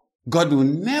law. God will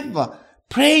never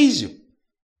praise you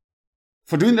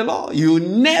for doing the law. He will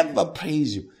never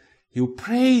praise you. He will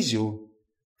praise you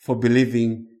for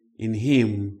believing in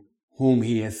him whom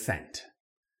he has sent,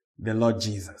 the Lord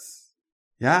Jesus.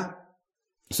 Yeah?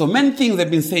 So many things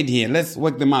have been said here. Let's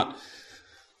work them out.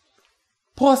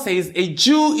 Paul says a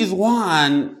Jew is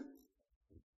one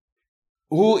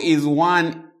who is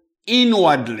one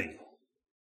inwardly.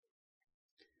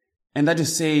 And that is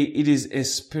to say, it is a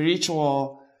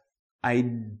spiritual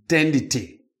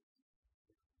identity.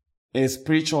 A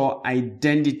spiritual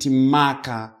identity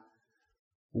marker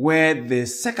where the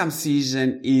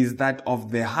circumcision is that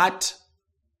of the heart,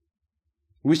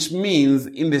 which means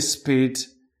in the spirit,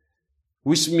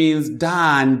 which means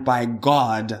done by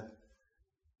God,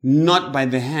 not by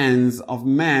the hands of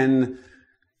man.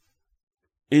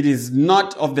 It is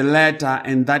not of the letter,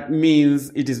 and that means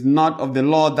it is not of the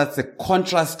law. That's a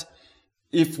contrast.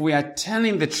 If we are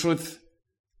telling the truth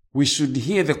we should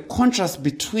hear the contrast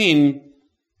between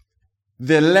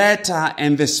the letter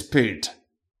and the spirit.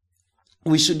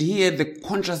 We should hear the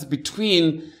contrast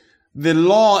between the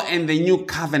law and the new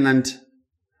covenant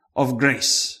of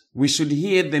grace. We should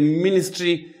hear the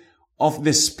ministry of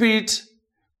the Spirit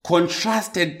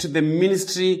contrasted to the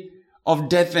ministry of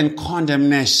death and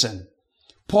condemnation.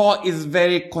 Paul is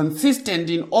very consistent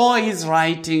in all his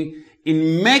writing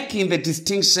in making the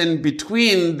distinction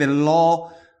between the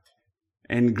law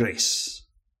and grace,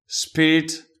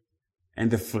 spirit and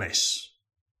the flesh.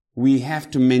 We have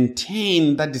to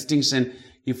maintain that distinction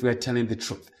if we are telling the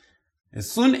truth. As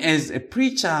soon as a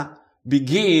preacher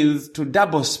begins to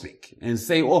double speak and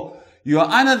say, oh, you are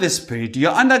under the Spirit, you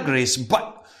are under grace,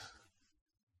 but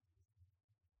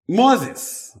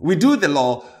Moses, we do the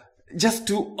law just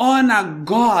to honor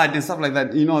God and stuff like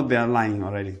that. You know, they are lying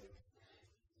already.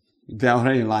 They are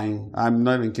already lying. I'm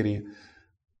not even kidding you.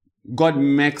 God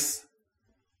makes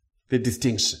the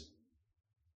distinction.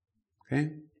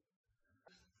 Okay?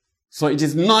 So it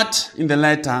is not in the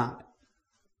letter,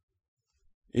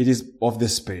 it is of the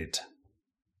Spirit.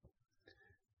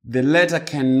 The letter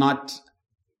cannot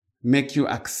make you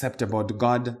acceptable to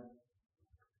God.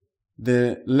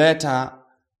 The letter,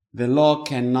 the law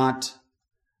cannot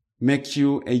make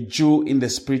you a Jew in the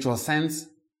spiritual sense.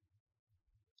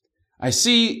 I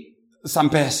see some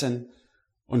person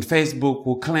on Facebook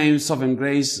who claims sovereign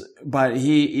grace, but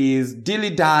he is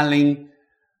dilly-dallying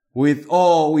with,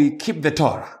 oh, we keep the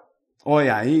Torah. Oh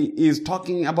yeah, he is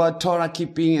talking about Torah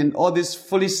keeping and all this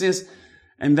foolishness.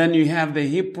 And then you have the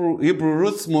Hebrew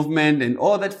roots movement and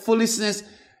all that foolishness.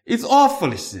 It's all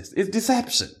foolishness. It's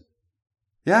deception.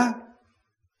 Yeah?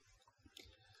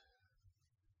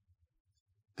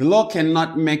 The law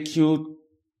cannot make you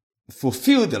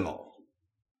fulfill the law,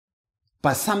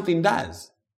 but something does.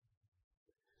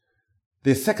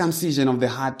 The circumcision of the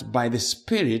heart by the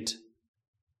Spirit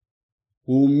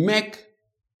will make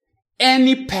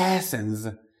any persons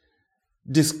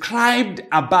described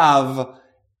above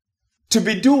to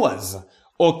be doers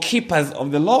or keepers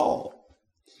of the law.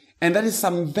 And that is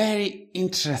some very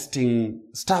interesting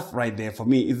stuff right there for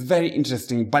me. It's very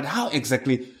interesting. But how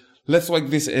exactly? Let's work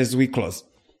this as we close.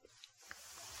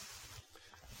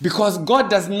 Because God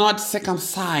does not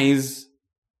circumcise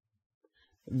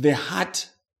the heart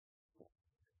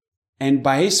and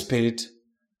by His Spirit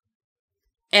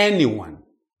anyone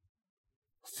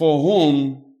for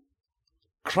whom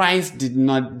Christ did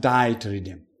not die to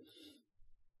redeem.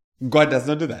 God does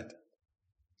not do that.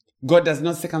 God does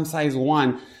not circumcise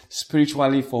one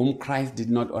spiritually for whom Christ did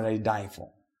not already die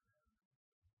for.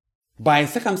 By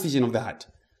circumcision of the heart,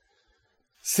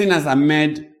 sinners are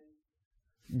made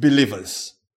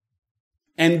believers.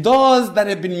 And those that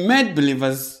have been made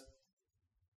believers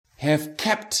have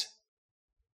kept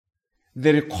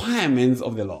the requirements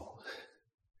of the law.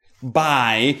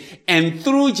 By and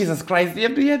through Jesus Christ. You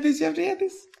have to hear this, you have to hear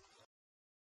this.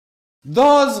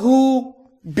 Those who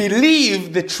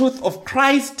believe the truth of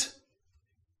Christ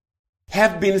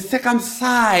have been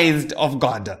circumcised of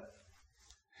God.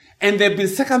 And they've been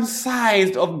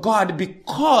circumcised of God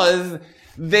because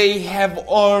they have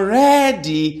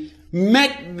already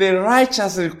met the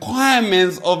righteous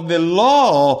requirements of the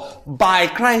law by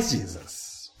Christ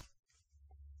Jesus.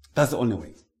 That's the only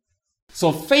way.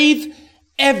 So faith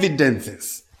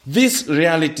evidences this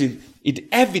reality. It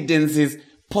evidences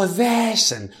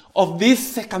possession of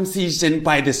this circumcision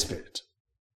by the Spirit.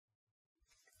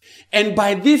 And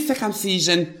by this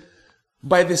circumcision,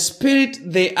 by the Spirit,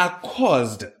 they are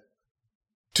caused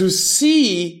to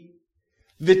see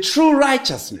the true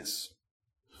righteousness,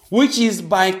 which is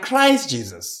by Christ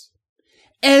Jesus,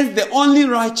 as the only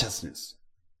righteousness.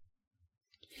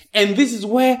 And this is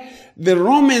where the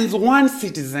Romans 1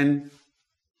 citizen,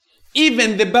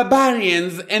 even the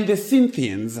barbarians and the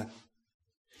Scythians,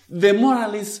 the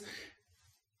moralists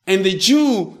and the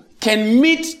Jew can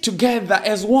meet together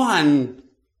as one.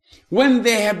 When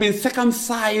they have been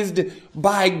circumcised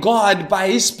by God, by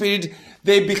His Spirit,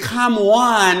 they become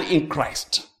one in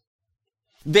Christ.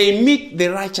 They meet the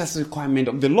righteous requirement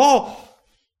of the law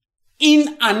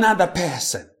in another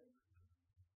person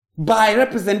by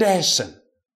representation.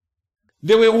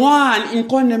 They were one in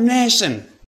condemnation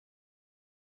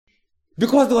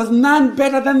because there was none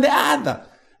better than the other.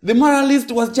 The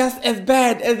moralist was just as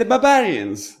bad as the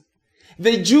barbarians.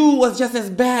 The Jew was just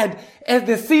as bad as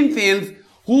the Scythians,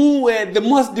 who were the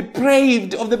most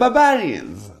depraved of the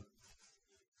barbarians.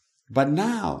 But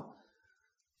now,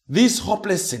 these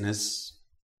hopeless sinners,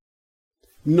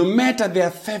 no matter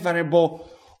their favorable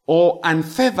or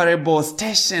unfavorable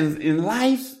stations in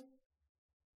life,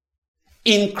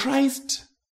 in Christ,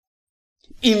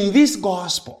 in this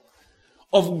gospel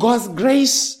of God's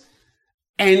grace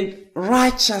and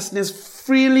righteousness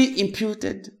freely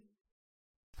imputed,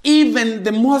 even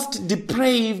the most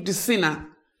depraved sinner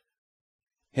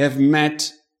have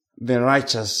met the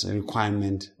righteous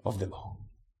requirement of the law.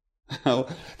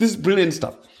 This is brilliant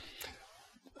stuff.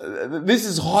 This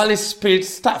is Holy Spirit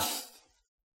stuff.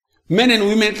 Men and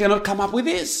women cannot come up with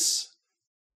this.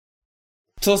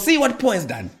 So see what Paul has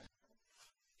done.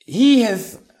 He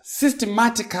has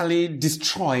systematically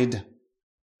destroyed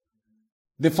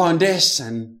the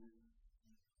foundation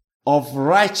of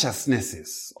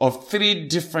righteousnesses of three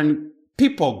different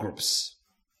people groups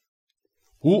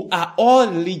who are all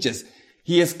religious.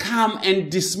 He has come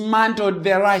and dismantled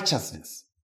their righteousness.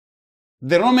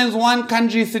 The Romans 1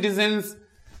 country citizens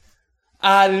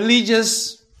are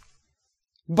religious,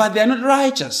 but they are not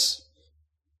righteous.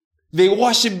 They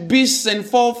worship beasts and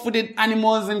four-footed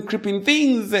animals and creeping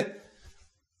things.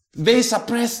 They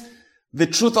suppress the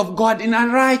truth of God in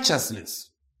unrighteousness.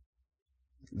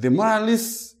 The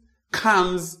moralist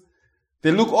comes,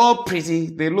 they look all pretty,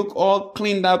 they look all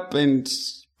cleaned up and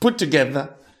put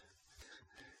together.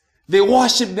 They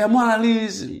worship their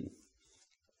moralism.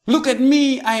 Look at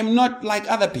me, I am not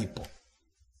like other people.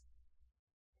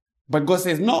 But God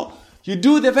says, no, you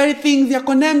do the very things they are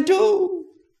condemned to.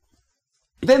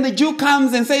 Then the Jew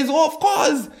comes and says, oh, of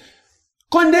course,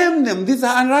 condemn them. These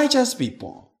are unrighteous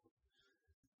people.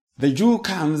 The Jew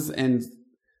comes and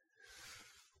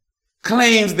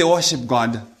claims they worship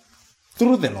God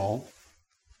through the law,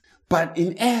 but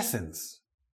in essence,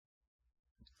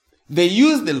 they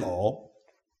use the law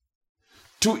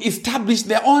to establish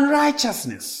their own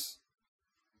righteousness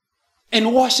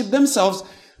and worship themselves.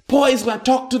 Paul is going to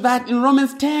talk to that in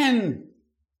Romans 10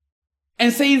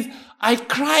 and says, I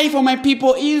cry for my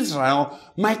people Israel,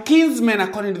 my kinsmen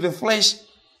according to the flesh,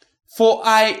 for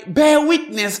I bear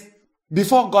witness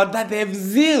before God that they have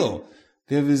zeal.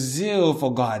 They have zeal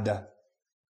for God,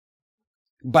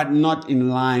 but not in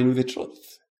line with the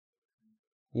truth.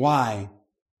 Why?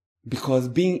 Because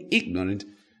being ignorant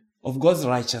of God's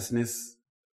righteousness,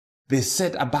 they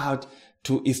set about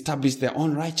to establish their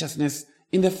own righteousness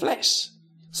in the flesh.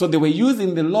 So they were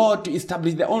using the law to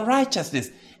establish their own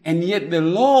righteousness. And yet the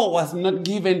law was not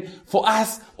given for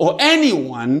us or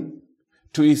anyone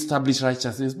to establish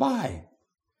righteousness by.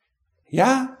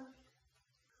 Yeah?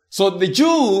 So the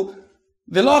Jew,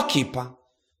 the lawkeeper,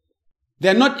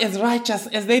 they're not as righteous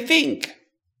as they think.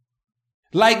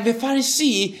 Like the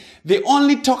Pharisee, they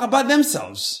only talk about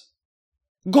themselves.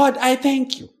 God, I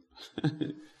thank you.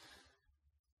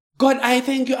 God, I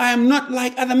thank you. I am not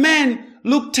like other men.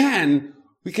 Luke 10.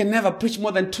 We can never preach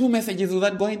more than 2 messages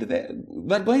without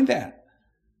going there.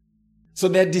 So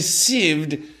they're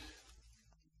deceived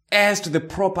as to the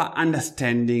proper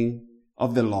understanding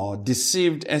of the law,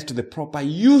 deceived as to the proper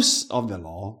use of the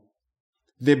law.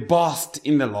 They boast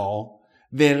in the law.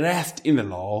 They rest in the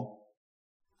law,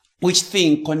 which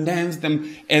thing condemns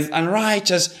them as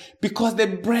unrighteous because they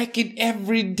break it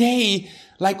every day,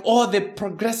 like all the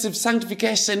progressive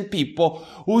sanctification people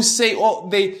who say, oh,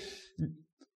 they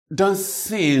don't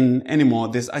sin anymore.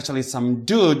 There's actually some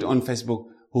dude on Facebook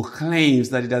who claims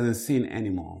that he doesn't sin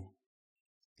anymore.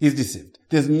 He's deceived.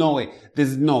 There's no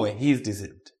way. He's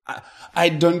deceived. I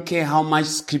don't care how much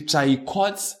scripture he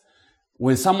quotes.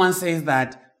 When someone says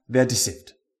that, they're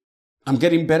deceived. I'm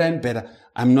getting better and better.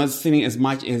 I'm not sinning as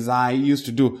much as I used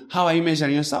to do. How are you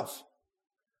measuring yourself?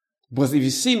 Because if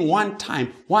you sin one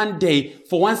time, one day,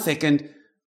 for 1 second,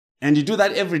 and you do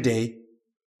that every day,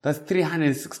 that's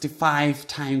 365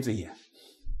 times a year.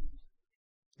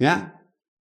 Yeah?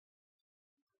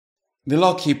 The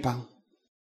lawkeeper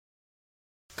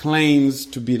claims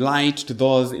to be light to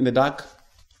those in the dark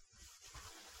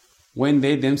when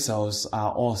they themselves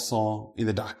are also in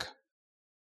the dark.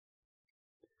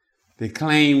 They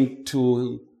claim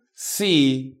to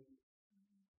see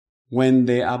when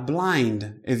they are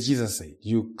blind, as Jesus said.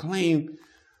 You claim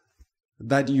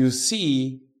that you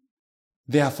see,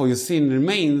 therefore your sin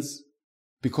remains,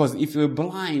 because if you were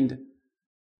blind,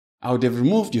 I would have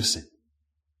removed your sin.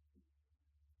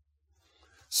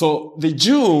 So the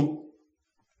Jew,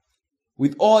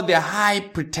 with all their high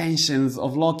pretensions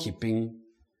of law-keeping,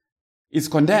 is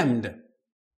condemned,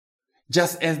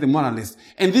 just as the moralist.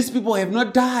 And these people have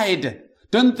not died.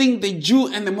 Don't think the Jew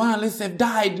and the moralist have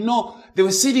died. No, they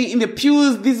were sitting in the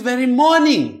pews this very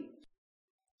morning.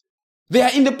 They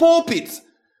are in the pulpits.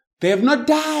 They have not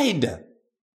died.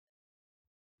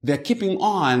 They are keeping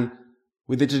on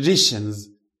with the traditions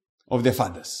of their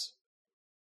fathers.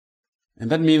 And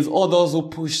that means all those who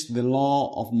push the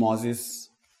law of Moses,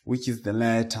 which is the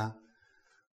letter,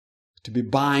 to be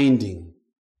binding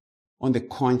on the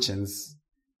conscience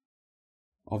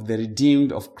of the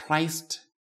redeemed of Christ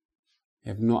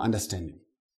have no understanding.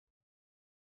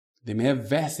 They may have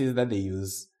verses that they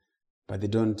use, but they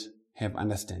don't have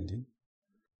understanding.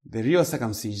 The real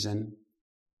circumcision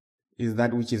is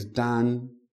that which is done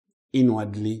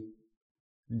inwardly,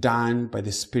 done by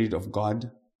the Spirit of God,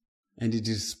 and it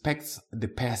respects the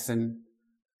person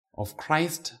of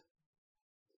Christ.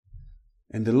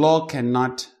 And the law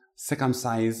cannot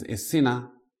circumcise a sinner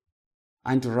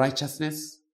unto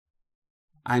righteousness,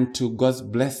 unto God's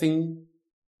blessing,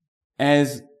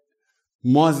 as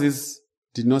Moses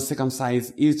did not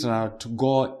circumcise Israel to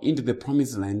go into the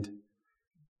promised land.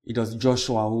 It was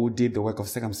Joshua who did the work of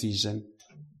circumcision,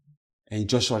 and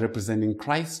Joshua representing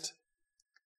Christ.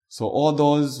 So all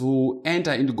those who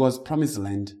enter into God's promised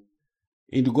land,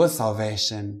 into God's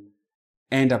salvation,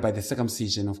 enter by the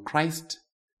circumcision of Christ,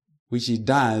 which he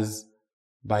does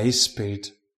by his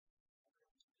Spirit.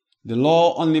 The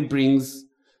law only brings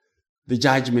the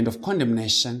judgment of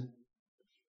condemnation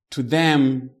to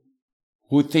them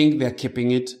who think they're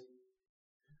keeping it,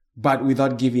 but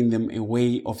without giving them a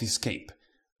way of escape.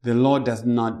 The law does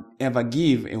not ever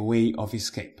give a way of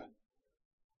escape.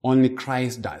 Only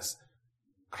Christ does.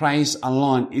 Christ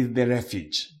alone is the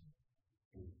refuge.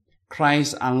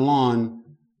 Christ alone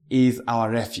is our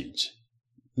refuge.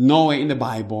 Nowhere in the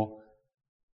Bible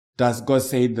does God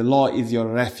say the law is your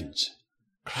refuge.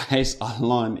 Christ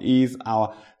alone is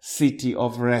our city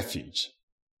of refuge.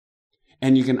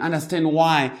 And you can understand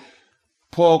why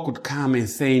Paul could come and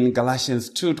say in Galatians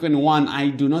 2:21, I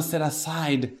do not set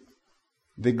aside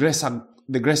the grace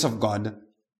of God,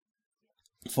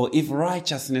 for if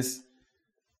righteousness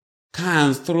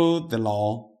comes through the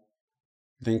law,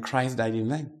 then Christ died in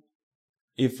vain.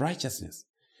 If righteousness,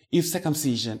 if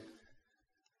circumcision,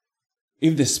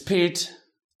 if the Spirit,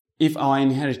 if our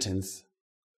inheritance,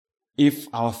 if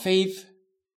our faith,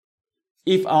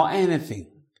 if our anything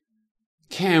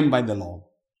came by the law,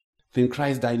 then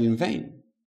Christ died in vain.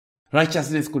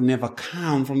 Righteousness could never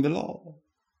come from the law.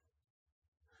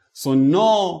 So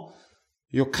know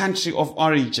your country of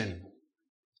origin.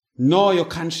 Know your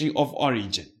country of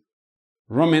origin.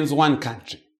 Romans 1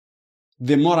 country.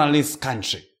 The moralist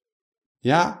country.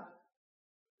 Yeah?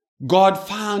 God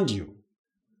found you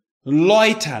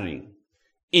loitering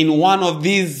in one of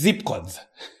these zip codes.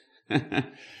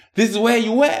 This is where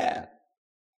you were.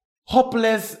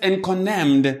 Hopeless and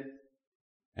condemned.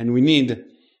 And we need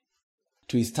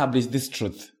to establish this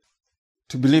truth,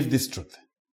 to believe this truth,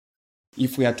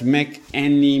 if we are to make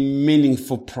any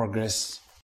meaningful progress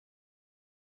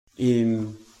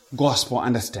in gospel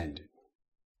understanding.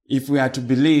 If we are to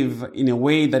believe in a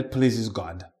way that pleases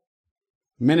God.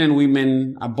 Men and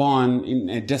women are born in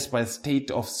a desperate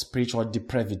state of spiritual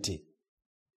depravity,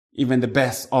 even the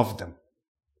best of them.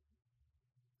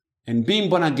 And being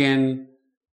born again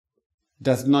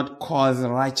does not cause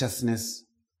righteousness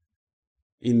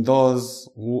in those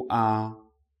who are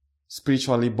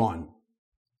spiritually born.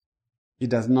 It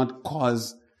does not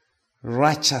cause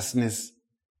righteousness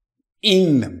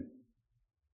in them.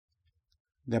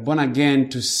 They're born again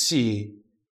to see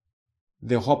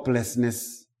the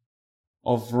hopelessness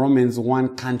of Romans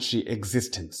 1 country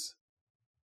existence,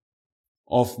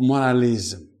 of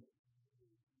moralism,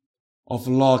 of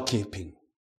law keeping,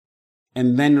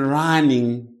 and then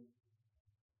running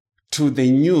to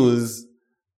the news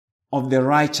of the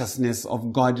righteousness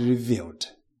of God revealed.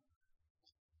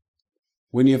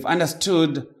 When you have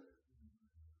understood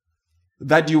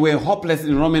that you were hopeless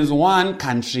in Romans 1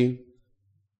 country,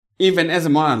 even as a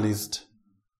moralist,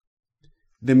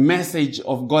 the message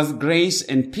of God's grace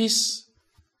and peace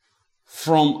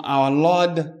from our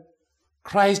Lord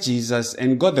Christ Jesus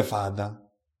and God the Father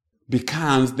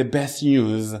becomes the best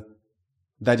news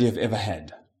that you have ever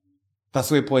had.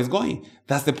 That's where Paul is going.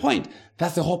 That's the point.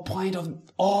 That's the whole point of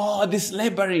all this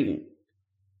laboring.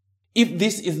 If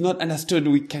this is not understood,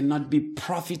 we cannot be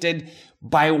profited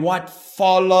by what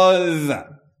follows.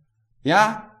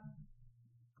 Yeah?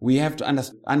 We have to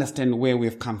understand where we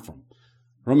have come from.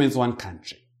 Romans 1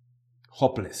 country.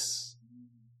 Hopeless.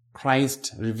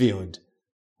 Christ revealed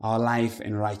our life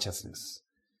and righteousness.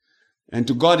 And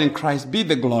to God in Christ be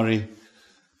the glory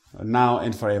now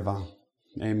and forever.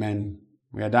 Amen.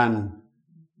 We are done.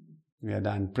 We are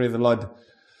done. Praise the Lord.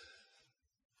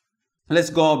 Let's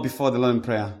go before the Lord in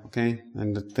prayer, okay?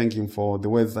 And thank Him for the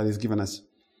words that He's given us.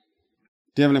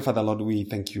 Dear Heavenly Father, Lord, we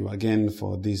thank You again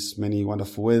for these many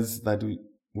wonderful words that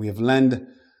we have learned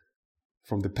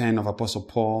from the pen of Apostle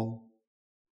Paul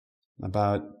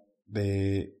about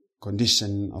the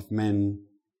condition of men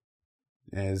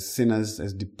as sinners,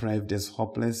 as depraved, as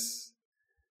hopeless,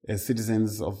 as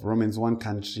citizens of Romans 1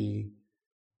 country,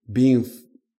 being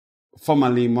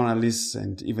formerly moralists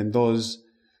and even those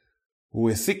who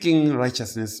were seeking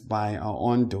righteousness by our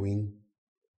own doing.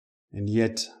 And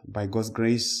yet, by God's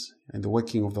grace and the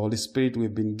working of the Holy Spirit,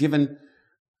 we've been given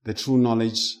the true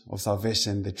knowledge of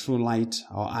salvation, the true light.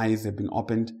 Our eyes have been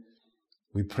opened.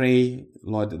 We pray,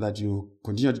 Lord, that you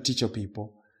continue to teach your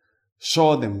people.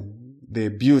 Show them the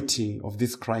beauty of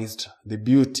this Christ, the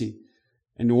beauty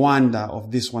and wonder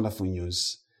of this wonderful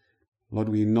news. Lord,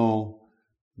 we know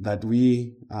that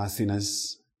we are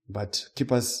sinners, but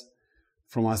keep us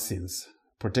from our sins.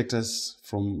 Protect us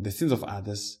from the sins of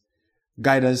others.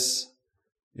 Guide us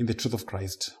in the truth of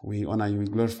Christ. We honor you, we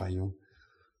glorify you.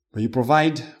 May you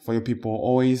provide for your people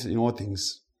always in all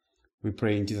things. We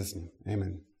pray in Jesus' name.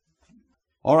 Amen.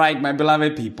 All right, my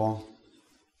beloved people.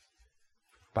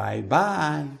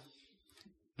 Bye-bye.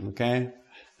 Okay?